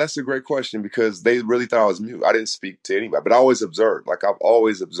 No, that's a great question because they really thought I was mute. I didn't speak to anybody, but I always observed. Like, I've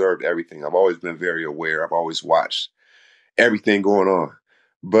always observed everything. I've always been very aware. I've always watched everything going on.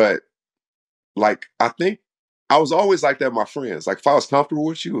 But like, I think I was always like that with my friends. Like, if I was comfortable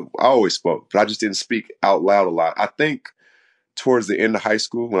with you, I always spoke, but I just didn't speak out loud a lot. I think towards the end of high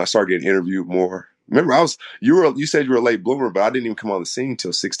school, when I started getting interviewed more, remember, you said you were a late bloomer, but I didn't even come on the scene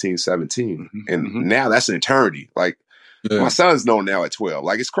until 16, 17. And now that's an eternity. Like, my son's known now at 12.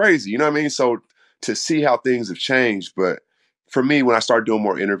 Like, it's crazy. You know what I mean? So to see how things have changed. But for me, when I started doing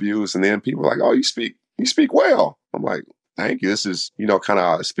more interviews and then people were like, oh, you speak well. I'm like, thank you. This is, kind of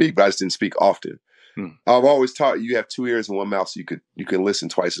how I speak, but I just didn't speak often. I've always taught you have 2 ears and 1 mouth so you can listen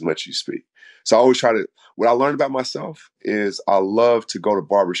twice as much as you speak. So I always what I learned about myself is I love to go to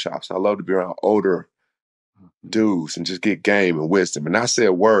barbershops. I love to be around older dudes and just get game and wisdom and not say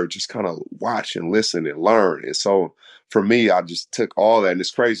a word, just kind of watch and listen and learn. And so for me, I just took all that. And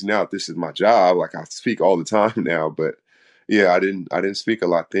it's crazy now that this is my job. Like, I speak all the time now, but Yeah, I didn't speak a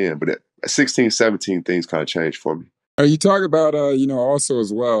lot then, but at 16, 17, things kind of changed for me. You talk about, also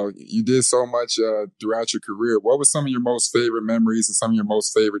as well, you did so much throughout your career. What were some of your most favorite memories and some of your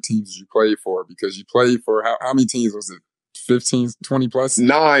most favorite teams you played for? Because you played for, how many teams was it? 15, 20 plus?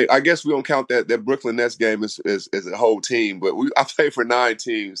 9. I guess we don't count that Brooklyn Nets game as a whole team, but I played for 9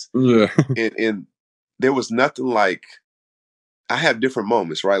 teams. Yeah. And there was nothing like, I have different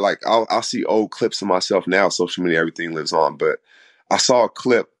moments, right? Like I'll see old clips of myself now. Social media, everything lives on. But I saw a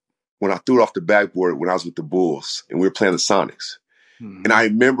clip when I threw it off the backboard when I was with the Bulls and we were playing the Sonics. Mm-hmm. And I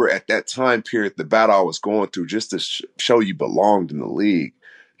remember at that time period, the battle I was going through just to show you belonged in the league,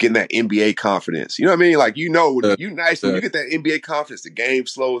 getting that NBA confidence. You know what I mean? Like, when you get that NBA confidence, the game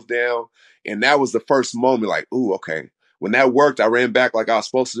slows down. And that was the first moment like, ooh, okay. When that worked, I ran back like I was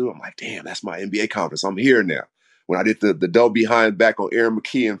supposed to do. I'm like, damn, that's my NBA confidence. I'm here now. When I did the double behind back on Aaron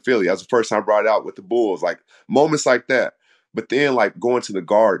McKee in Philly, that was the first time I brought it out with the Bulls. Like moments like that. But then like going to the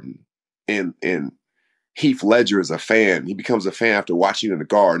Garden and Heath Ledger is a fan. He becomes a fan after watching in the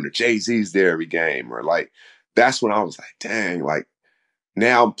Garden, or Jay-Z's there every game, or like, that's when I was like, dang, like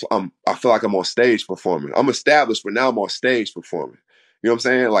now I feel like I'm on stage performing. I'm established, but now I'm on stage performing. You know what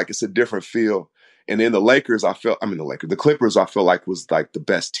I'm saying? Like it's a different feel. And then the Clippers, I feel like was like the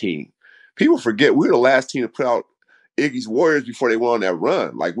best team. People forget we were the last team to put out Iggy's Warriors before they went on that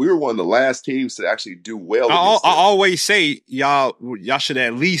run. Like we were one of the last teams to actually do well. I always say y'all should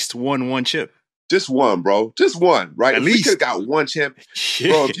at least won one chip. Just one, bro. Just one, right? At if least. We could have got one champ.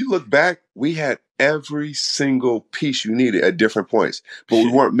 Bro, if you look back, we had every single piece you needed at different points, but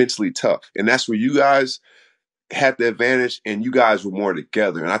we weren't mentally tough. And that's where you guys had the advantage and you guys were more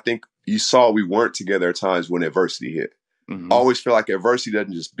together. And I think you saw we weren't together at times when adversity hit. Mm-hmm. I always feel like adversity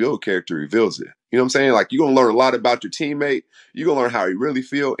doesn't just build character, it reveals it. You know what I'm saying? Like you're going to learn a lot about your teammate. You're going to learn how he really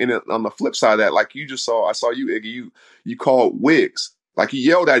feel. And on the flip side of that, like I saw you, Iggy, you called Wiggs. Like he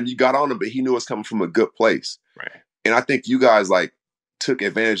yelled at him, you got on him, but he knew it was coming from a good place. Right. And I think you guys like took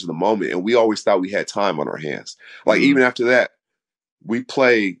advantage of the moment, and we always thought we had time on our hands. Like even after that, we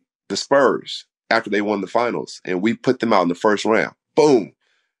played the Spurs after they won the finals, and we put them out in the first round. Boom.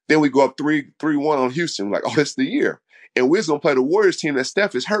 Then we go up 3-1 on Houston. We're like, oh, this is the year. And we're going to play the Warriors team that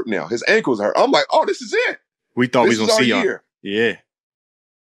Steph is hurt now. His ankle's hurt. I'm like, oh, this is it. We thought we was going to see y'all. Yeah.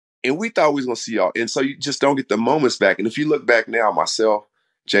 And we thought we was going to see y'all. And so you just don't get the moments back. And if you look back now, myself,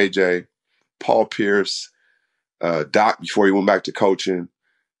 JJ, Paul Pierce, Doc before he went back to coaching,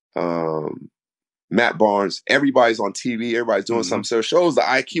 Matt Barnes, everybody's on TV, everybody's doing something. So it shows the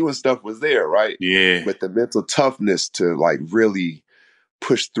IQ and stuff was there, right? Yeah. But the mental toughness to like really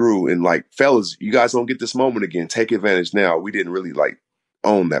push through and like, fellas, you guys don't get this moment again. Take advantage now. We didn't really like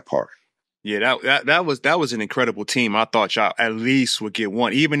own that part. Yeah, that was an incredible team. I thought y'all at least would get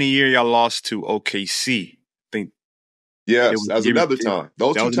one. Even the year y'all lost to OKC. I think. Yes, that was another time. That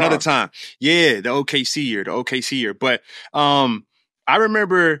was another time. Yeah, the OKC year. But I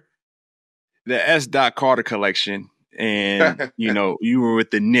remember the S. Carter collection, and you were with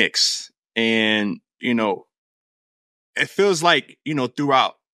the Knicks, and it feels like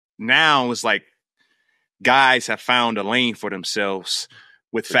throughout now it's like guys have found a lane for themselves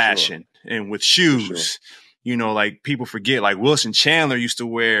with fashion and with shoes. Like people forget, like Wilson Chandler used to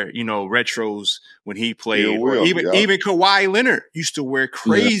wear, retros when he played. Even Kawhi Leonard used to wear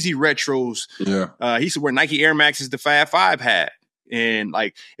crazy retros. Yeah. He used to wear Nike Air Maxes the Fab Five had. And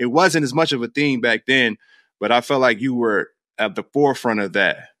like, it wasn't as much of a thing back then, but I felt like you were at the forefront of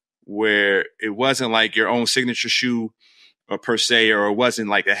that, where it wasn't like your own signature shoe per se, or it wasn't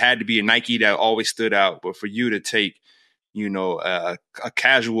like it had to be a Nike that always stood out, but for you to take a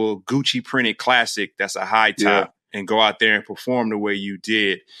casual Gucci printed classic that's a high top and go out there and perform the way you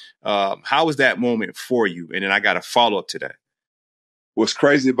did. How was that moment for you? And then I got a follow up to that. What's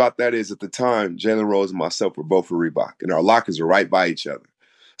crazy about that is at the time, Jalen Rose and myself were both a Reebok, and our lockers are right by each other.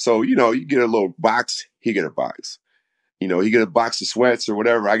 So, you get a little box, he get a box. He get a box of sweats or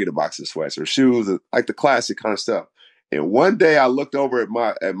whatever, I get a box of sweats or shoes, like the classic kind of stuff. And one day I looked over at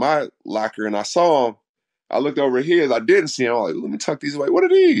my locker and I saw him. I looked over at his. I didn't see him. I'm like, let me tuck these away. What are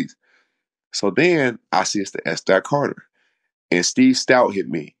these? So then I see it's the S. Carter. And Steve Stout hit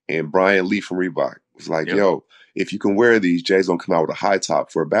me. And Brian Lee from Reebok was like, yo, if you can wear these, Jay's going to come out with a high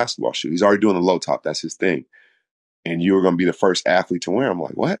top for a basketball shoe. He's already doing a low top. That's his thing. And you were going to be the first athlete to wear them. I'm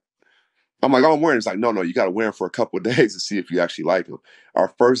like, what? I'm like, oh, I'm wearing. It's like, no, you got to wear them for a couple of days to see if you actually like them. My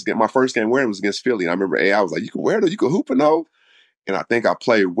first game wearing them was against Philly. And I remember I was like, you can wear them? You can hoop in those? And I think I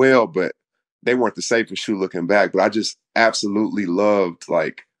played well, but they weren't the safest shoe looking back, but I just absolutely loved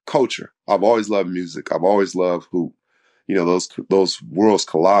like culture. I've always loved music. I've always loved hoop. Those worlds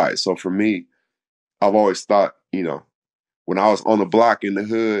collide. So for me, I've always thought, when I was on the block in the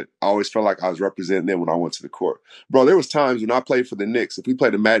hood, I always felt like I was representing them when I went to the court. Bro, there was times when I played for the Knicks. If we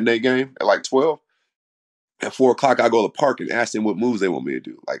played a matinee game at like 12, at 4 o'clock, I go to the park and ask them what moves they want me to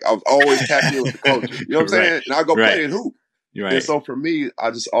do. Like, I was always tapped in with the coaches. You know what I'm Right. saying? And I go play and hoop. Right. And so for me,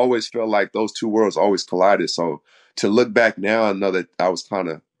 I just always felt like those two worlds always collided. So to look back now, I know that I was kind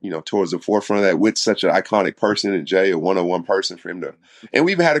of, towards the forefront of that with such an iconic person and Jay, a one-on-one person for him to, and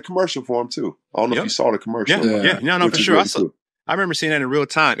we even had a commercial for him too. I don't know if you saw the commercial. Yeah. No, for sure. I remember seeing that in real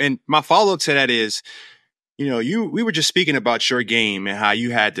time. And my follow-up to that is, we were just speaking about your game and how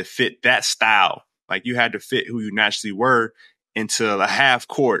you had to fit that style. Like you had to fit who you naturally were into a half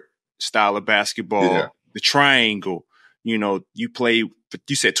court style of basketball, the triangle. You play,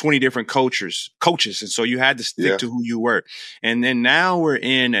 you said 20 different coaches. And so you had to stick to who you were. And then now we're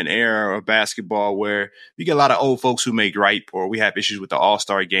in an era of basketball where you get a lot of old folks who may gripe, or we have issues with the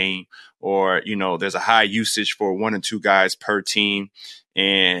all-star game, or, there's a high usage for 1 or 2 guys per team.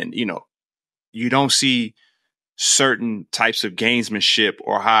 And, you don't see certain types of gamesmanship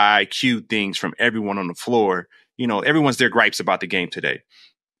or high IQ things from everyone on the floor. Everyone's their gripes about the game today.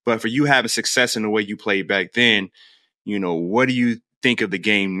 But for you having success in the way you played back then, what do you think of the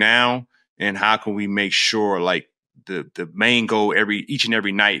game now, and how can we make sure like the main goal each and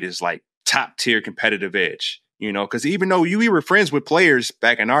every night is like top tier competitive edge? Because even though we were friends with players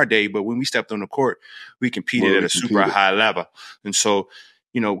back in our day, but when we stepped on the court, we competed at a super high level. And so,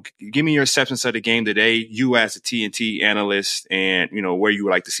 give me your assessments of the game today, you as a TNT analyst, and, where you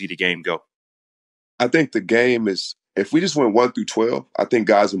would like to see the game go. I think the game is, if we just went 1 through 12, I think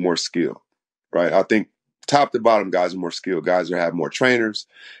guys are more skilled, right? I think top to bottom, guys are more skilled. Guys are having more trainers.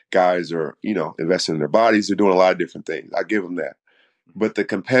 Guys are, investing in their bodies. They're doing a lot of different things. I give them that. But the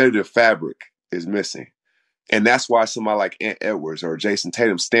competitive fabric is missing. And that's why somebody like Ant Edwards or Jason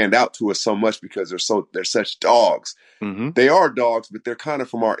Tatum stand out to us so much, because they're such dogs. Mm-hmm. They are dogs, but they're kind of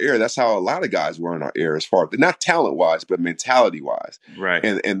from our era. That's how a lot of guys were in our era, as far as not talent-wise, but mentality-wise. Right.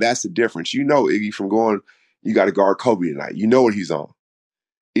 And that's the difference. Iggy, from going, you got to guard Kobe tonight. You know what he's on.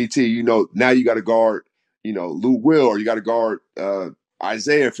 E.T., now you got to guard, Lou Will, or you got to guard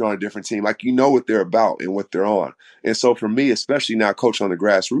Isaiah if you're on a different team. Like, what they're about and what they're on. And so for me, especially now coaching on the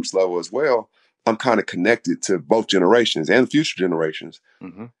grassroots level as well, I'm kind of connected to both generations and future generations.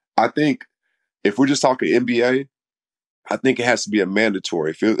 Mm-hmm. I think if we're just talking NBA, I think it has to be a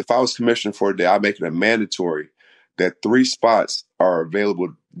mandatory. If I was commissioner for a day, I'd make it a mandatory that 3 spots are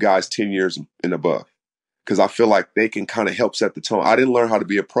available guys 10 years and above. Because I feel like they can kind of help set the tone. I didn't learn how to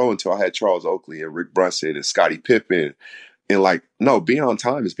be a pro until I had Charles Oakley and Rick Brunson and Scottie Pippen. And no, being on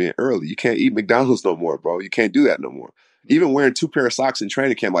time is being early. You can't eat McDonald's no more, bro. You can't do that no more. Even wearing 2 pair of socks in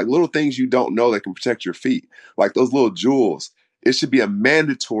training camp, like little things you don't know that can protect your feet, like those little jewels. It should be a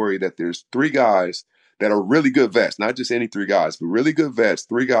mandatory that there's 3 guys that are really good vets, not just any 3 guys, but really good vets,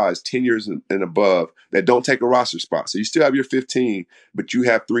 3 guys 10 years and above that don't take a roster spot. So you still have your 15, but you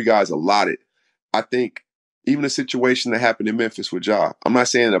have 3 guys allotted. I think even a situation that happened in Memphis with Ja, I'm not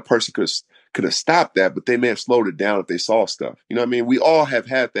saying a person could have stopped that, but they may have slowed it down if they saw stuff. You know what I mean? We all have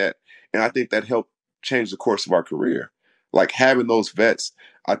had that, and I think that helped change the course of our career. Like having those vets,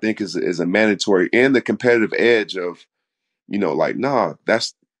 I think is a mandatory, and the competitive edge of, nah,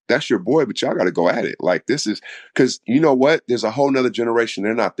 that's your boy, but y'all got to go at it. Like this is, because you know what? There's a whole nother generation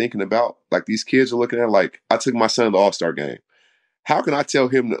they're not thinking about. Like these kids are looking at, like, I took my son to the All-Star game. How can I tell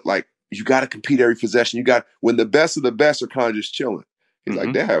him that, like, you got to compete every possession? When the best of the best are kind of just chilling. He's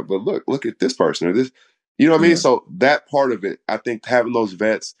like, Dad, but look at this person or this, you know what I mean? So that part of it, I think having those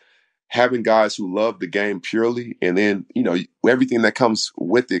vets, having guys who love the game purely, and then, everything that comes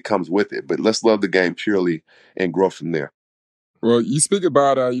with it. But let's love the game purely and grow from there. Well, you speak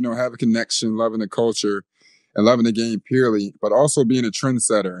about, having a connection, loving the culture, and loving the game purely, but also being a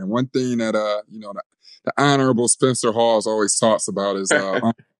trendsetter. And one thing that, the Honorable Spencer Hawes always talks about is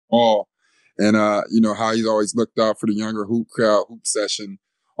Hall, and, how he's always looked out for the younger hoop crowd, hoop session,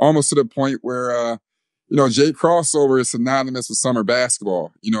 almost to the point where, Jay Crossover is synonymous with summer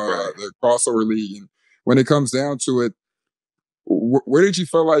basketball, the crossover league. And when it comes down to it, where did you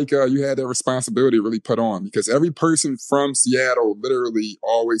feel like you had that responsibility really put on? Because every person from Seattle literally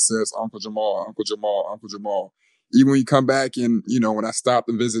always says, Uncle Jamal, Uncle Jamal, Uncle Jamal. Even when you come back and, when I stopped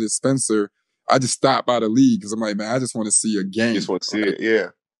and visited Spencer, I just stopped by the league because I'm like, man, I just want to see a game. Just want to see it, yeah.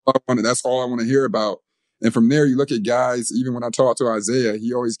 That's all I want to hear about. And from there, you look at guys, even when I talked to Isaiah,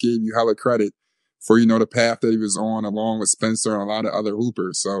 he always gave you hella credit for, the path that he was on, along with Spencer and a lot of other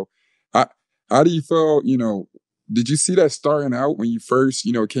hoopers. So how do you feel, did you see that starting out when you first,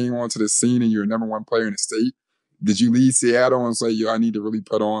 came onto the scene and you're number 1 player in the state? Did you leave Seattle and say, I need to really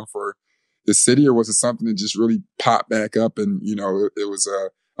put on for the city, or was it something that just really popped back up and, it was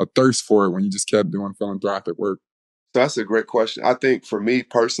a thirst for it when you just kept doing philanthropic work? So that's a great question. I think for me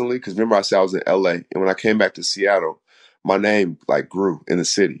personally, because remember I said I was in LA, and when I came back to Seattle, my name like grew in the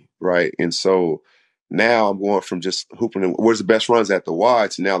city, right? And so now I'm going from just hooping where's the best runs at the Y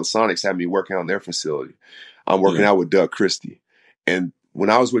to now the Sonics have me working out in their facility. I'm working out with Doug Christie. And when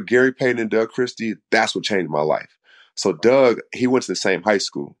I was with Gary Payton and Doug Christie, that's what changed my life. So Doug, he went to the same high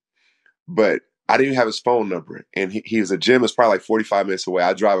school, but I didn't even have his phone number. And he was a gym is probably like 45 minutes away.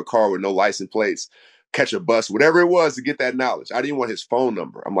 I drive a car with no license plates, catch a bus, whatever it was to get that knowledge. I didn't want his phone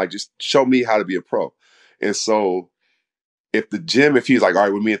number. I'm like, just show me how to be a pro. And so if he's like, all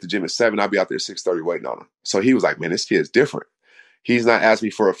right, with me at the gym at 7, I'll be out there at 6:30 waiting on him. So he was like, man, this kid's different. He's not asking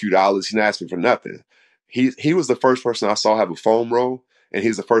me for a few dollars. He's not asking me for nothing. He was the first person I saw have a foam roll, and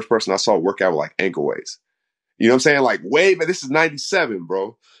he's the first person I saw work out with like ankle weights. You know what I'm saying? Like, wait, man, this is 97,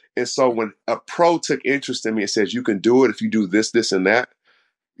 bro. And so when a pro took interest in me and says, you can do it if you do this, this, and that,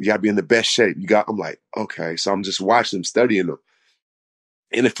 you got to be in the best shape. I'm like, okay. So I'm just watching them, studying them.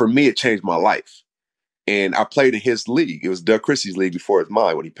 And for me, it changed my life. And I played in his league. It was Doug Christie's league before it was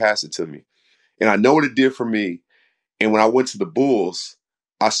mine when he passed it to me. And I know what it did for me. And when I went to the Bulls,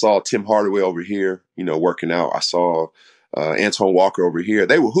 I saw Tim Hardaway over here, working out. I saw Antoine Walker over here.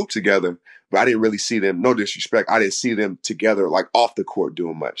 They would hoop together, but I didn't really see them. No disrespect. I didn't see them together like off the court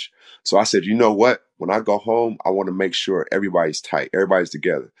doing much. So I said, you know what? When I go home, I want to make sure everybody's tight. Everybody's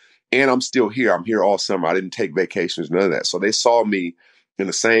together. And I'm still here. I'm here all summer. I didn't take vacations, none of that. So they saw me in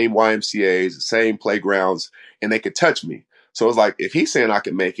the same YMCAs, the same playgrounds, and they could touch me. So it was like, if he's saying I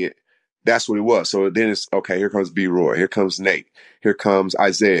can make it, that's what it was. So then it's, okay, here comes B. Roy. Here comes Nate. Here comes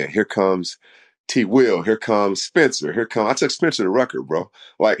Isaiah. Here comes T. Will. Here comes Spencer. I took Spencer to Rucker, bro.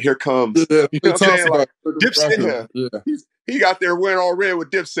 Like, here comes, you know what I'm saying? Like, Dipset. Yeah. He got there wearing all red with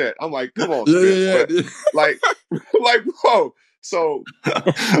Dipset. I'm like, come on, Spencer. Yeah. Like, whoa. So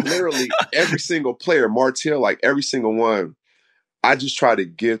literally every single player, Martell, like every single one, I just try to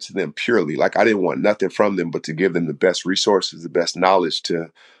give to them purely. Like, I didn't want nothing from them but to give them the best resources, the best knowledge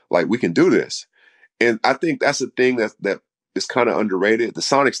to, like, we can do this. And I think that's a thing that is kind of underrated. The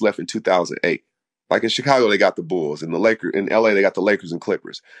Sonics left in 2008. Like in Chicago, they got the Bulls. In LA, they got the Lakers and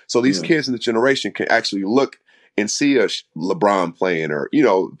Clippers. So these kids in this generation can actually look and see a LeBron playing or,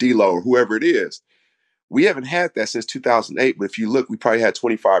 D-Lo or whoever it is. We haven't had that since 2008, but if you look, we probably had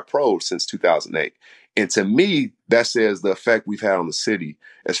 25 pros since 2008. And to me, that says the effect we've had on the city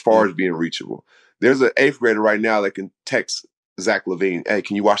as far as being reachable. There's an 8th grader right now that can text Zach LaVine, hey,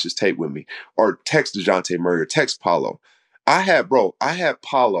 can you watch this tape with me? Or text DeJounte Murray or text Paulo. I had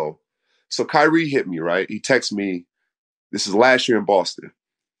Paulo. So Kyrie hit me, right? He texted me, this is last year in Boston.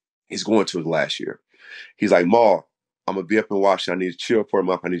 He's going to his last year. He's like, Ma, I'm going to be up in Washington. I need to chill for him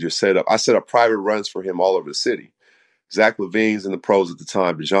up. I need you to set up. I set up private runs for him all over the city. Zach LaVine's in the pros at the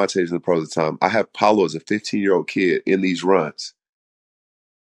time. DeJounte's in the pros at the time. I have Paulo as a 15-year-old kid in these runs.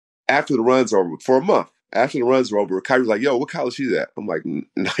 After the runs are over, for a month, after the runs are over, Kyrie's like, yo, what college is at? I'm like,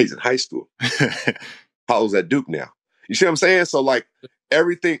 no, he's in high school. Paulo's at Duke now. You see what I'm saying? So, like,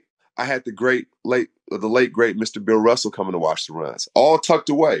 everything, I had the late great Mr. Bill Russell coming to watch the runs, all tucked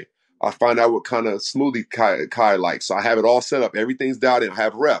away. I find out what kind of smoothie Kai likes. So I have it all set up. Everything's dialed in. I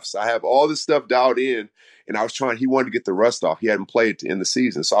have refs. I have all this stuff dialed in. And he wanted to get the rust off. He hadn't played to end the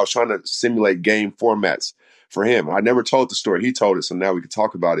season. So I was trying to simulate game formats for him. I never told the story. He told it. So now we can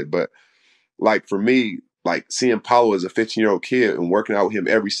talk about it. But like for me, like seeing Paulo as a 15-year-old kid and working out with him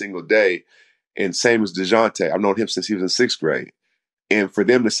every single day, and same as DeJounte, I've known him since he was in 6th grade. And for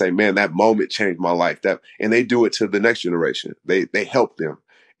them to say, man, that moment changed my life. And they do it to the next generation. They help them.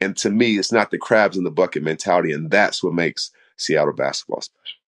 And to me, it's not the crabs in the bucket mentality. And that's what makes Seattle basketball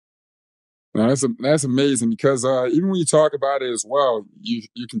special. No, that's amazing because even when you talk about it as well, you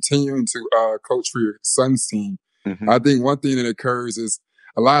continuing to coach for your son's team. Mm-hmm. I think one thing that occurs is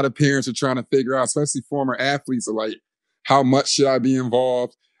a lot of parents are trying to figure out, especially former athletes, are like, how much should I be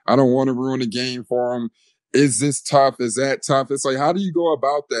involved? I don't want to ruin the game for them. Is this tough? Is that tough? It's like, how do you go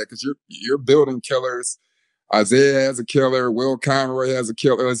about that? Because you're building killers. Isaiah has a killer. Will Conroy has a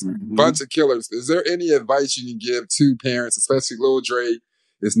killer. There's a bunch of killers. Is there any advice you can give to parents, especially Lil Dre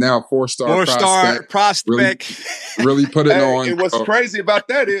is now a four-star prospect. Really put it on. And what's crazy about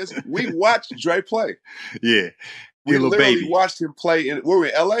that is we watched Dre play. Yeah. We literally watched him play. Were we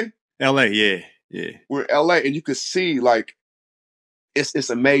in L.A.? L.A., yeah. We're in L.A., and you could see, like, it's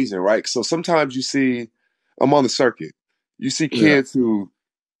amazing, right? So sometimes you see, I'm on the circuit, you see kids who,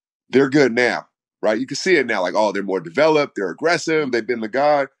 they're good now, right? You can see it now, like, oh, they're more developed, they're aggressive, they've been the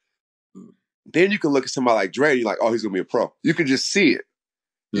guy. Then you can look at somebody like Dre, and you're like, oh, he's going to be a pro. You can just see it.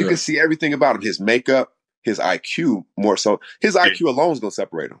 You can see everything about him, his makeup, his IQ more so. His IQ alone is going to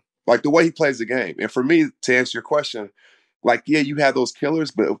separate him. Like the way he plays the game. And for me, to answer your question, like, yeah, you have those killers,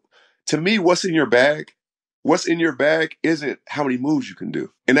 but to me, what's in your bag? What's in your bag isn't how many moves you can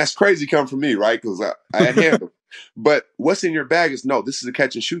do. And that's crazy coming from me, right? Because I handle. But what's in your bag is, no, this is a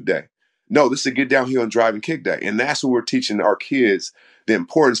catch and shoot day. No, this is a get downhill and drive and kick day. And that's what we're teaching our kids, the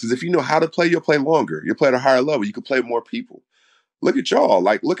importance. Because if you know how to play, you'll play longer. You'll play at a higher level. You can play more people. Look at y'all.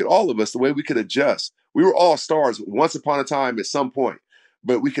 Like, look at all of us, the way we could adjust. We were all stars once upon a time at some point.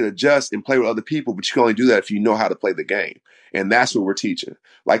 But we could adjust and play with other people. But you can only do that if you know how to play the game. And that's what we're teaching.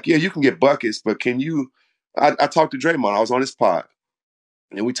 Like, yeah, you can get buckets, but can you – I talked to Draymond. I was on his pod.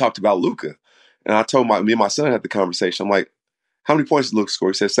 And we talked about Luka. And I told me and my son had the conversation. I'm like, how many points did Luka score?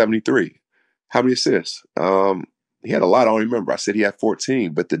 He said 73. How many assists? He had a lot. I don't remember. I said he had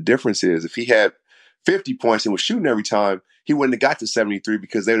 14. But the difference is if he had 50 points and was shooting every time, he wouldn't have got to 73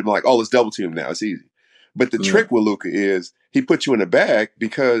 because they would have been like, oh, let's double team him now. It's easy. But the trick with Luka is he put you in a bag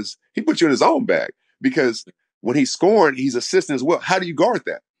because he put you in his own bag. Because when he's scoring, he's assisting as well. How do you guard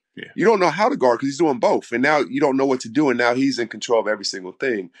that? Yeah. You don't know how to guard because he's doing both. And now you don't know what to do. And now he's in control of every single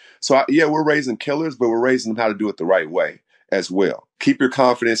thing. So, we're raising killers, but we're raising them how to do it the right way as well. Keep your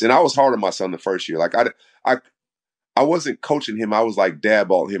confidence. And I was hard on my son the first year. Like, I wasn't coaching him. I was like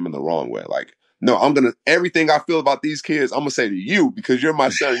dad-balling him in the wrong way. Like, no, everything I feel about these kids, I'm going to say to you because you're my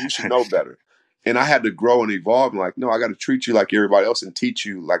son. You should know better. And I had to grow and evolve. And like, no, I got to treat you like everybody else and teach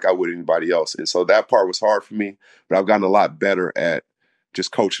you like I would anybody else. And so that part was hard for me, but I've gotten a lot better at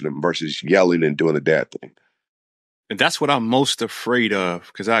just coaching them versus yelling and doing the dad thing. And that's what I'm most afraid of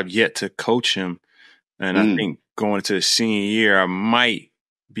because I've yet to coach him. And I think going into the senior year, I might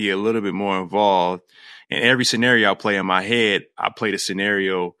be a little bit more involved. In every scenario I play in my head, I play the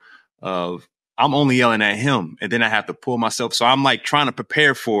scenario of I'm only yelling at him. And then I have to pull myself. So I'm like trying to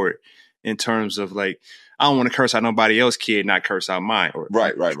prepare for it. In terms of like, I don't want to curse out nobody else's kid, not curse out mine.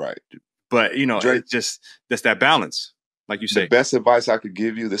 Right. But, it's just, that's that balance, like you say. The best advice I could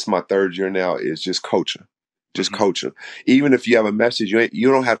give you, this is my third year now, is just coaching. Just coaching. Even if you have a message, you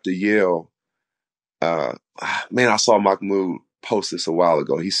don't have to yell. I saw Mahmoud post this a while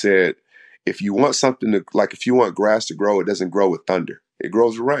ago. He said, if you want if you want grass to grow, it doesn't grow with thunder. It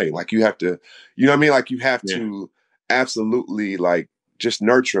grows with rain. Like you have to, you know what I mean? Like you have to absolutely like, just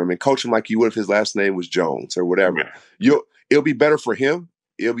nurture him and coach him like you would if his last name was Jones or whatever. Yeah. It'll be better for him.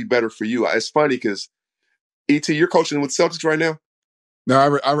 It'll be better for you. It's funny because, E.T., you're coaching with Celtics right now?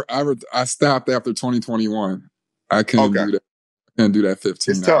 No, I stopped after 2021. I couldn't do that. I couldn't do that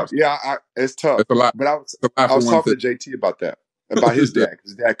 15 It's hours. tough. Yeah, it's tough. It's a lot. But I was talking to JT about that, about his dad.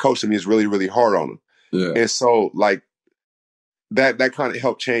 His dad coached him. He's really, really hard on him. Yeah. And so, like, that kind of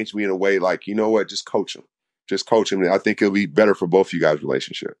helped change me in a way, like, you know what, just coach him. Just coach him. I think it'll be better for both of you guys'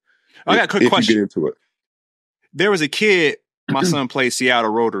 relationship. I got a quick question. If you get into it. There was a kid, my son played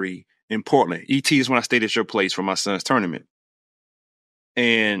Seattle Rotary in Portland. ET is when I stayed at your place for my son's tournament.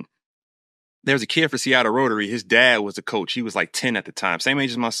 And there was a kid for Seattle Rotary. His dad was a coach. He was like 10 at the time. Same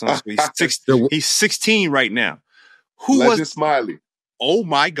age as my son. So he's 16 right now. Legend Smiley. Oh,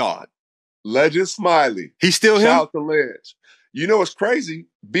 my God. Legend Smiley. He's still him? Shout out to Ledge. You know what's crazy?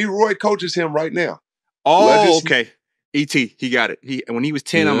 B. Roy coaches him right now. Oh, okay. E.T., he got it. When he was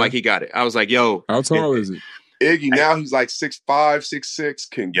 10, I'm like, he got it. I was like, yo. How tall is he? Iggy, now he's like 6'5",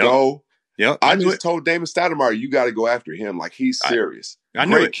 6'6", can go. Yep. I just told Damon Stoudemire, you got to go after him. Like, he's serious. I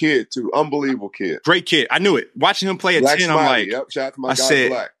knew Great kid, too. Unbelievable kid. Great kid. I knew it. Watching him play at Black 10, Smiley. I'm like, shout out to my I guy said,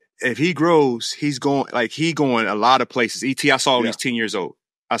 Black. If he grows, he's going a lot of places. E.T., I saw when he was 10 years old.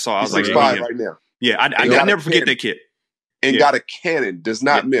 I was like, 6'5" right now. Yeah, I never forget that kid. And got a cannon, does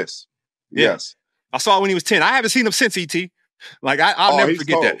not miss. Yeah. Yes. I saw it when he was 10. I haven't seen him since, E.T. Like, I'll never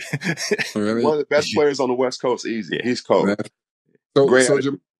forget cold. that. Really? One of the best players on the West Coast, easy. Yeah. He's cold. So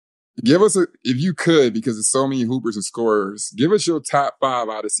give us, if you could, because there's so many hoopers and scorers, give us your top 5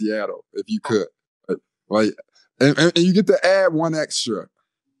 out of Seattle, if you could. And you get to add one extra.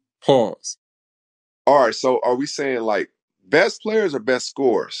 Pause. All right, so are we saying, like, best players or best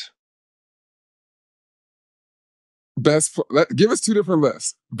scorers? Give us 2 different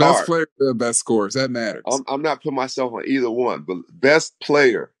lists. Best player or best scorers. That matters. I'm not putting myself on either one, but best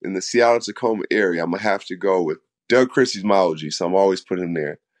player in the Seattle-Tacoma area, I'm going to have to go with Doug Christie's my OG, so I'm always putting him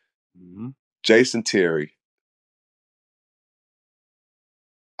there. Mm-hmm. Jason Terry.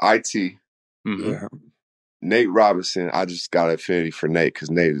 IT. Mm-hmm. Yeah. Nate Robinson. I just got an affinity for Nate because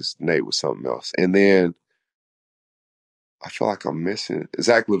Nate was something else. And then I feel like I'm missing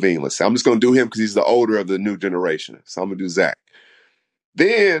Zach LaVine. Let's say I'm just going to do him because he's the older of the new generation. So I'm going to do Zach.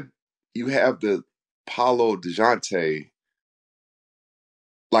 Then you have the Paolo DeJounte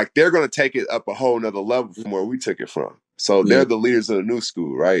like they're going to take it up a whole nother level from where we took it from. So they're the leaders of the new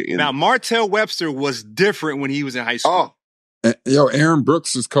school, right? And now, Martell Webster was different when he was in high school. And, Aaron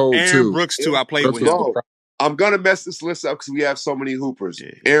Brooks is cold too. Aaron Brooks too. I played with him. I'm going to mess this list up because we have so many hoopers.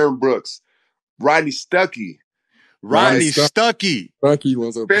 Yeah. Aaron Brooks, Rodney Stuckey. Stuckey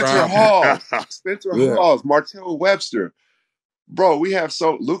was a Spencer Hall. Halls, Martell Webster. Bro, we have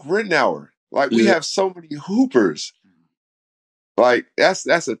Luke Rittenauer. Like, we have so many hoopers. Like, that's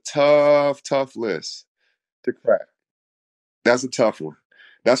a tough list to crack. That's a tough one.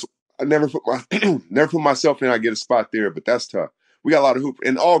 I never put myself in. I get a spot there, but that's tough. We got a lot of hoopers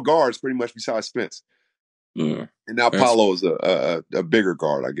and all guards pretty much besides Spence. Yeah, and now Paolo is a bigger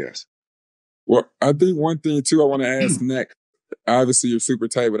guard, I guess. Well, I think one thing too I want to ask next. Obviously, you're super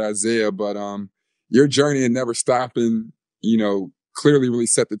tight with Isaiah, but your journey and never stopping, clearly really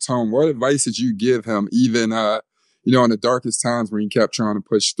set the tone. What advice did you give him, even in the darkest times when he kept trying to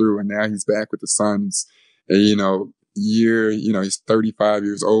push through, and now he's back with the Suns, and he's 35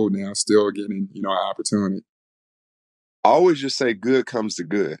 years old now, still getting an opportunity. I always just say good comes to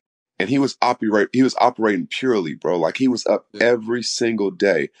good. And he was operating purely, bro. Like he was up every single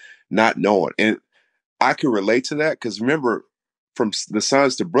day, not knowing. And I can relate to that because remember, from the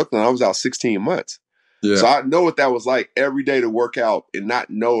Suns to Brooklyn, I was out 16 months. Yeah. So I know what that was like every day to work out and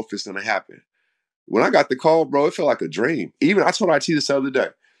not know if it's going to happen. When I got the call, bro, it felt like a dream. Even I told IT this the other day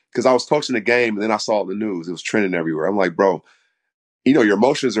because I was coaching the game and then I saw the news. It was trending everywhere. I'm like, bro, your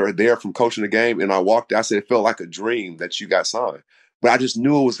emotions are there from coaching the game. And I said, it felt like a dream that you got signed. But I just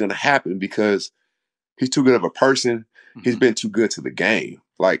knew it was going to happen because he's too good of a person. Mm-hmm. He's been too good to the game.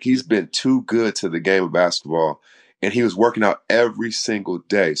 Like, he's been too good to the game of basketball. And he was working out every single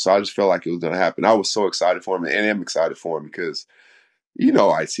day. So I just felt like it was going to happen. I was so excited for him and I'm excited for him because,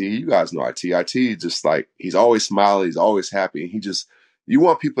 IT. You guys know IT. IT just like, he's always smiling. He's always happy. And you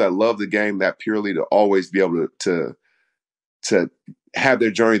want people that love the game that purely to always be able to have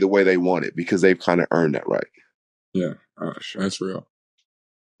their journey the way they want it because they've kind of earned that right. Yeah, that's real.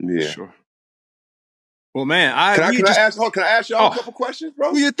 Yeah. Sure. Well, man, can I ask y'all a couple questions, bro?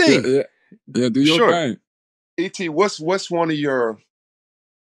 What do you think? Yeah, do your thing. E.T., what's one of your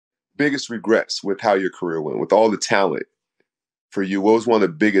biggest regrets with how your career went, with all the talent for you? What was one of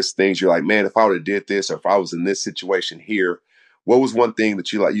the biggest things you're like, man, if I would have did this or if I was in this situation here, what was one thing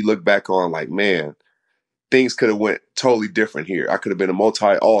that you look back on like, man, things could have went totally different here. I could have been a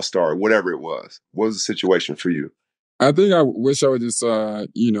multi-all-star, whatever it was. What was the situation for you? I think I wish I would just,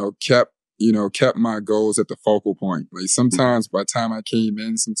 kept my goals at the focal point. Like sometimes by the time I came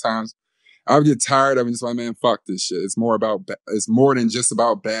in, sometimes I would get tired of it and just like, man, fuck this shit. It's more than just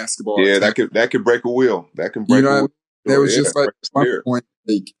about basketball. Yeah, that could break a wheel. That can break a wheel. That was just like my point.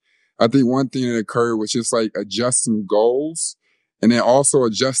 Like, I think one thing that occurred was just like adjusting goals and then also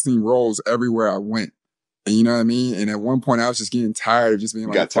adjusting roles everywhere I went. And you know what I mean? And at one point I was just getting tired of just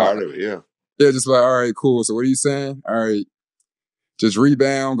being got tired of it, yeah. Yeah, just like, all right, cool. So what are you saying? All right, just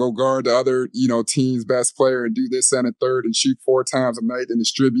rebound, go guard the other, team's best player and do this and a third and shoot 4 times a night and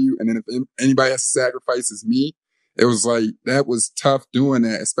distribute. And then if anybody has to sacrifice, it's me. It was like, that was tough doing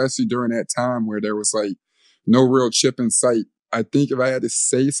that, especially during that time where there was like no real chip in sight. I think if I had to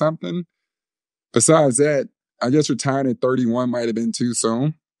say something, besides that, I guess retiring at 31 might have been too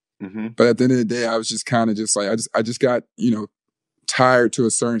soon. Mm-hmm. But at the end of the day, I was just kind of just like, I just got, tired to a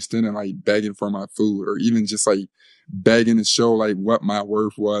certain extent and like begging for my food or even just like begging to show like what my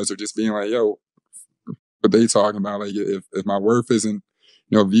worth was or just being like, yo, what they talking about? Like if my worth isn't,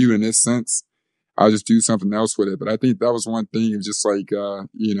 viewed in this sense, I'll just do something else with it. But I think that was one thing of just like,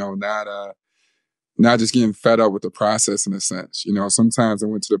 not just getting fed up with the process in a sense. Sometimes I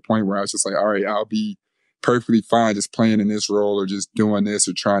went to the point where I was just like, all right, I'll be perfectly fine just playing in this role or just doing this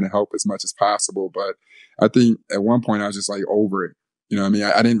or trying to help as much as possible. But I think at one point I was just like over it. You know what I mean?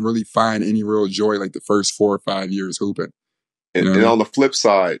 I didn't really find any real joy like the first 4 or 5 years hooping. And on the flip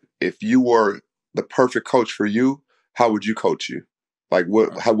side, if you were the perfect coach for you, how would you coach you? Like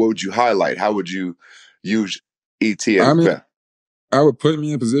what would you highlight? How would you use ET as best? I would put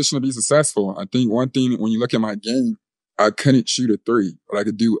me in a position to be successful. I think one thing when you look at my game, I couldn't shoot a 3, but I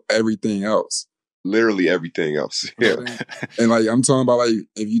could do everything else. Literally everything else. Yeah. And like I'm talking about like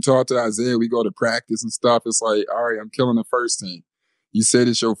if you talk to Isaiah, we go to practice and stuff, it's like, all right, I'm killing the first team. You said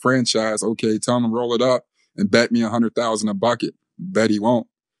it's your franchise. Okay, tell him to roll it up and bet me $100,000 a bucket. Bet he won't.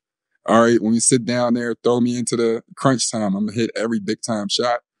 All right, when we sit down there, throw me into the crunch time. I'm gonna hit every big time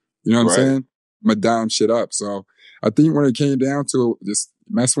shot. You know what I'm saying? I'm gonna dime shit up. So I think when it came down to just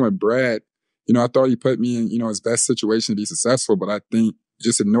messing with Brad, I thought he put me in, his best situation to be successful. But I think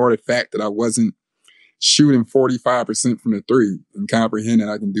just ignore the fact that I wasn't shooting 45% from the three and comprehending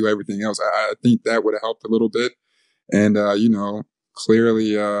I can do everything else. I think that would have helped a little bit. And,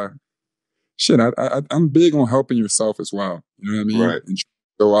 clearly, I'm big on helping yourself as well. You know what I mean? Right. And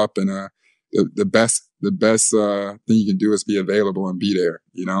go up and, the best thing you can do is be available and be there,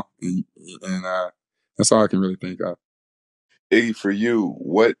 and that's all I can really think of. Iggy, for you,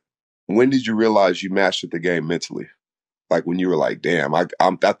 when did you realize you mastered the game mentally? Like when you were like, damn, I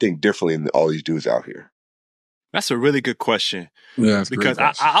think differently than all these dudes out here. That's a really good question. Yeah, because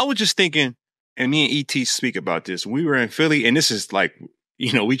I was just thinking, and me and ET speak about this. We were in Philly, and this is like,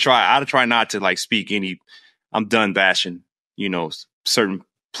 I try not to like speak I'm done bashing, certain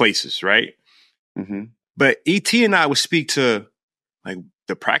places, right? Mm-hmm. But ET and I would speak to like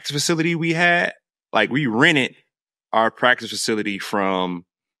the practice facility we had. Like we rented our practice facility from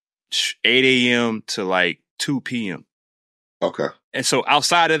 8 a.m. to like 2 p.m. Okay. And so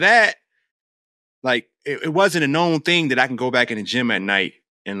outside of that, like it wasn't a known thing that I can go back in the gym at night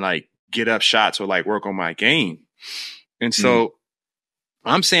and like get up shots or like work on my game. And so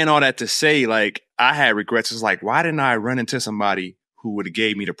I'm saying all that to say, like, I had regrets. It's like, why didn't I run into somebody who would have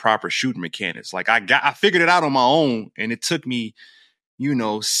gave me the proper shooting mechanics? Like I figured it out on my own, and it took me,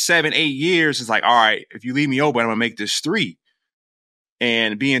 7-8 years. It's like, all right, if you leave me open, I'm gonna make this three.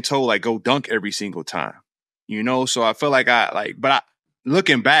 And being told like go dunk every single time. So I feel like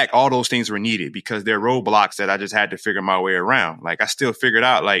looking back, all those things were needed because they're roadblocks that I just had to figure my way around. Like I still figured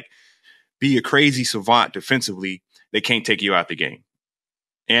out, like, be a crazy savant defensively, they can't take you out the game.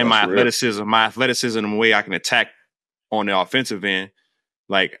 And my athleticism, and the way I can attack on the offensive end,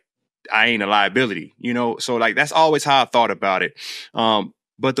 like I ain't a liability, So like that's always how I thought about it.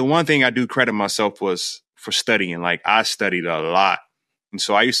 But the one thing I do credit myself was for studying. Like I studied a lot, and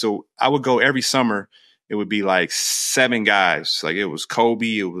so I would go every summer. It would be like 7 guys. Like it was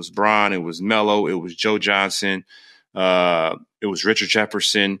Kobe, it was Bron, it was Melo, it was Joe Johnson, it was Richard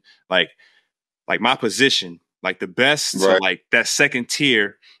Jefferson. Like my position, like the best, right. So like that second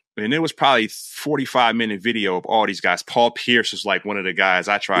tier. And it was probably 45-minute video of all these guys. Paul Pierce was like one of the guys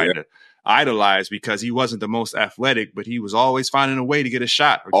I tried to idolize because he wasn't the most athletic, but he was always finding a way to get a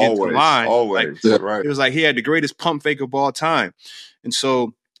shot or get to the line. Always, like, right. It was like he had the greatest pump fake of all time. And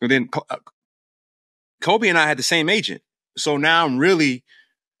then Kobe and I had the same agent. So now I'm really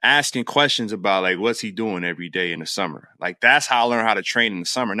asking questions about like, what's he doing every day in the summer? Like that's how I learned how to train in the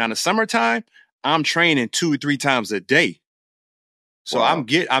summer. Now in the summertime, I'm training 2 or 3 times a day. So wow.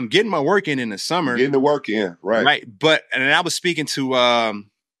 I'm getting my work in the summer. Getting the work in, right. Right. But, and I was speaking to,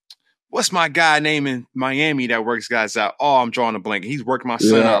 what's my guy name in Miami that works guys out? Oh, I'm drawing a blank. He's worked my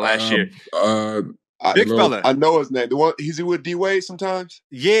son out last year. Big fella. I know his name. The one, he's with D-Wade sometimes?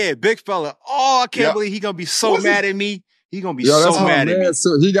 Yeah, big fella. Oh, I can't believe he's going to be so mad at me. He's going to be so mad at me.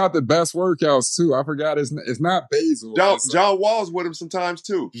 So he got the best workouts too. I forgot his name. It's not Basil. John Wall's with him sometimes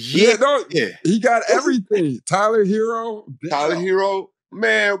too. Yeah. He got everything. Tyler Hero.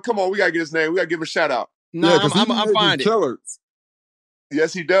 Man, come on. We got to get his name. We got to give him a shout out. No, I'm finding killers.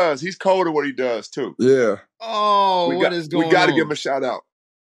 Yes, he does. He's cold at what he does too. Yeah. Oh, what is going on? We got to give him a shout out.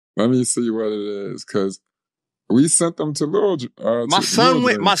 Let me see what it is, because we sent them to Lil. My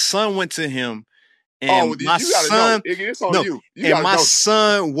son went to him, and my son. It's on you. And my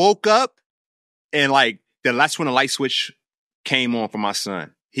son woke up, and like that's when the light switch came on for my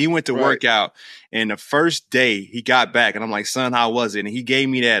son. He went to work out, and the first day he got back, and I'm like, son, how was it? And he gave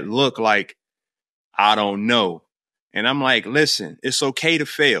me that look like, I don't know. And I'm like, listen, it's okay to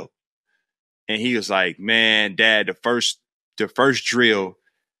fail. And he was like, man, Dad, the first drill,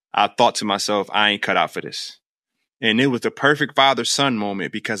 I thought to myself, I ain't cut out for this. And it was the perfect father-son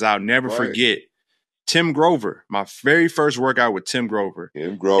moment because I'll never forget Tim Grover, my very first workout with Tim Grover.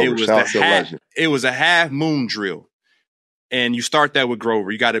 It was a half moon drill. And you start that with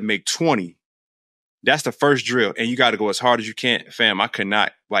Grover. You got to make 20. That's the first drill. And you got to go as hard as you can. Fam, I could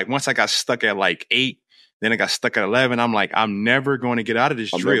not. Like, once I got stuck at like 8, then I got stuck at 11. I'm like, I'm never going to get out of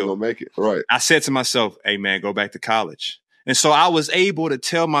this drill. I'm never going to make it. Right. I said to myself, hey, man, go back to college. And so I was able to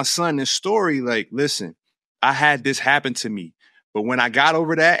tell my son this story. Like, listen, I had this happen to me. But when I got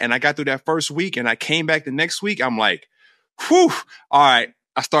over that and I got through that first week and I came back the next week, I'm like, whew, all right.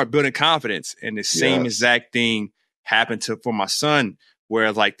 I start building confidence. And the same exact thing happened for my son,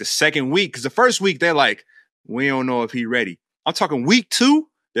 where like the second week, because the first week they're like, we don't know if he ready. I'm talking week 2,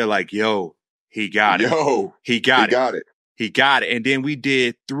 they're like, yo, he got it. He got it. And then we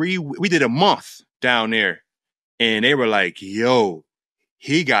did a month down there, and they were like, yo,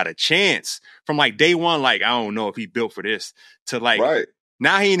 he got a chance. From like day one, like, I don't know if he built for this, to like,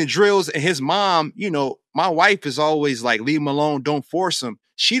 now he in the drills, and his mom, my wife is always like, leave him alone, don't force him.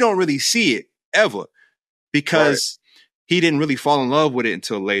 She don't really see it ever. because he didn't really fall in love with it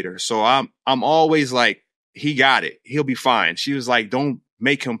until later. So I'm always like, he got it. He'll be fine. She was like, don't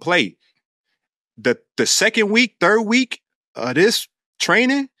make him play. The second week, third week of this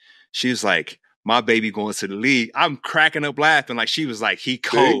training, she was like, my baby going to the league. I'm cracking up laughing. Like, she was like, he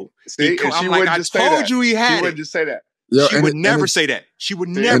cold. See? He cold. And she I'm like, wouldn't I just say told that. you he had She wouldn't just say that. Yo, she would never say that. She would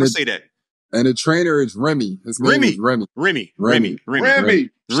never say that. And the trainer is Remy. His name is Remy. Remy.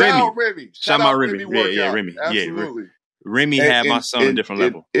 Shout out Remy. Yeah, Remy. Absolutely. Yeah, Remy had my son on a different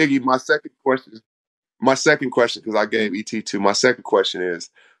level. Iggy, my second question, because I gave ET two, my second question is,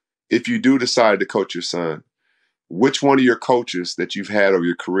 if you do decide to coach your son, which one of your coaches that you've had over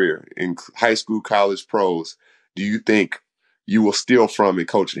your career in high school, college, pros, do you think you will steal from in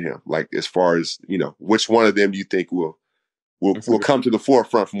coaching him? Like, as far as, which one of them do you think will come to the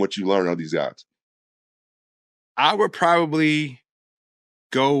forefront from what you learn of these guys? I would probably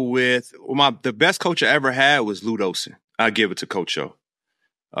go with the best coach I ever had was Lute Olson. I'll give it to Coach O.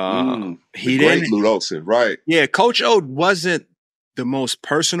 He great Lute Olson, right? Yeah, Coach O wasn't the most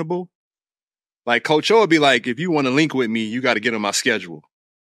personable. Like, Coach O would be like, if you want to link with me, you got to get on my schedule.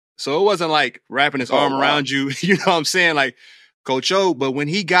 So it wasn't like wrapping his arm around you. You know what I'm saying? Like, Coach O, but when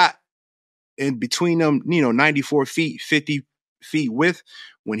he got in between them, 94 feet, 50 feet width,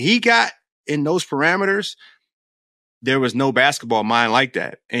 when he got in those parameters, there was no basketball mind like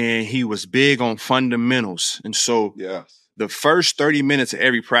that. And he was big on fundamentals. And so the first 30 minutes of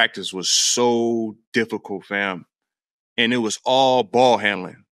every practice was so difficult, fam. And it was all ball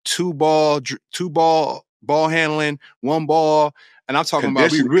handling. Two ball handling, one ball. And I'm talking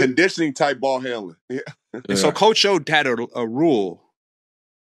about conditioning type ball handling. Yeah. And so Coach O had a rule.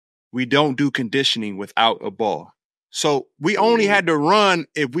 We don't do conditioning without a ball. So we only had to run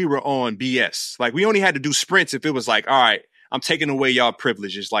if we were on BS. Like, we only had to do sprints if it was like, all right, I'm taking away y'all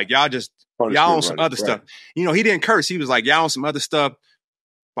privileges. Like, y'all on some other stuff. He didn't curse. He was like, y'all on some other stuff.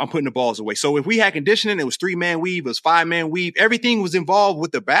 I'm putting the balls away. So if we had conditioning, it was 3-man weave, it was 5-man weave. Everything was involved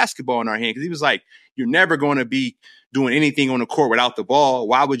with the basketball in our hand. Because he was like, you're never going to be doing anything on the court without the ball.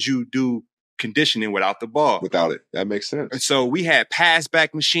 Why would you do conditioning without the ball? Without it. That makes sense. And so we had pass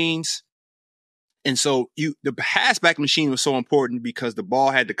back machines. And so the pass back machine was so important because the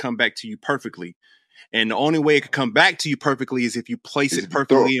ball had to come back to you perfectly. And the only way it could come back to you perfectly is if you place it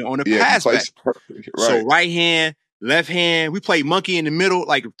perfectly on a pass back. Right. So right hand, left hand, we played monkey in the middle,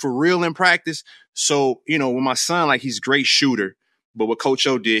 like for real in practice. So, with my son, like, he's a great shooter. But what Coach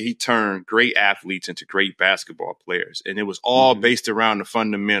O did, he turned great athletes into great basketball players. And it was all based around the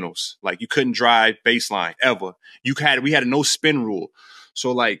fundamentals. Like, you couldn't drive baseline ever. We had a no spin rule.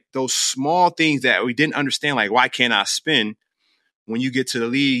 So, like, those small things that we didn't understand, like, why can't I spin? When you get to the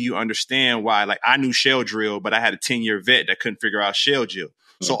league, you understand why. Like, I knew shell drill, but I had a 10-year vet that couldn't figure out shell drill.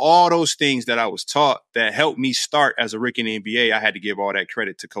 So all those things that I was taught that helped me start as a rookie in the NBA, I had to give all that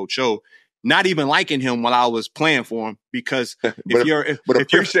credit to Coach O. Not even liking him while I was playing for him, because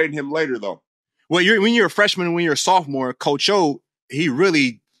appreciating him later, though. Well, when you're a freshman and when you're a sophomore, Coach O, he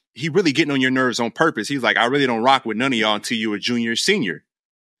really getting on your nerves on purpose. He's like, I really don't rock with none of y'all until you're a junior or senior.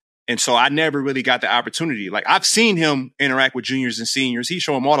 And so I never really got the opportunity. Like, I've seen him interact with juniors and seniors. He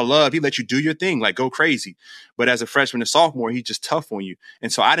show them all the love. He let you do your thing, like, go crazy. But as a freshman and sophomore, he's just tough on you.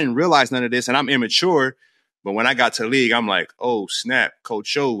 And so I didn't realize none of this, and I'm immature. But when I got to the league, I'm like, oh, snap.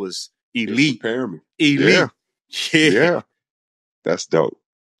 Coach O was elite. Prepare me. Elite. Yeah. That's dope.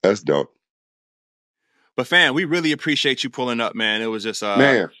 But fam, we really appreciate you pulling up, man. It was just we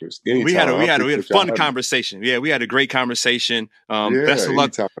had a fun conversation. Yeah, we had a great conversation. Best of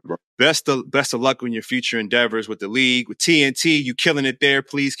luck. Best of luck in your future endeavors with the league, with TNT. You killing it there.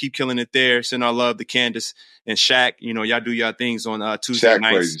 Please keep killing it there. Send our love to Candace and Shaq. Y'all do y'all things on Tuesday Shaq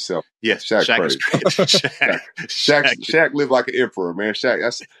nights. Crazy yourself. Yes, Shaq is crazy. Shaq lived like an emperor, man.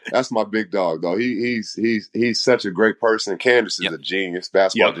 Shaq, that's my big dog, though. He's such a great person. Candace is a genius,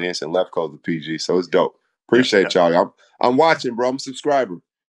 basketball genius, and left coast of PG. So it's dope. Appreciate y'all. I'm watching, bro. I'm a subscriber.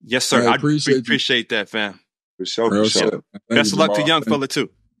 Yes, sir. I appreciate that, fam. For sure. Best of luck to young fella too.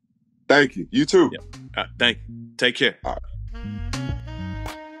 Thank you. You too. Thank you. Take care. All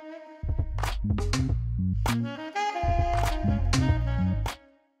right.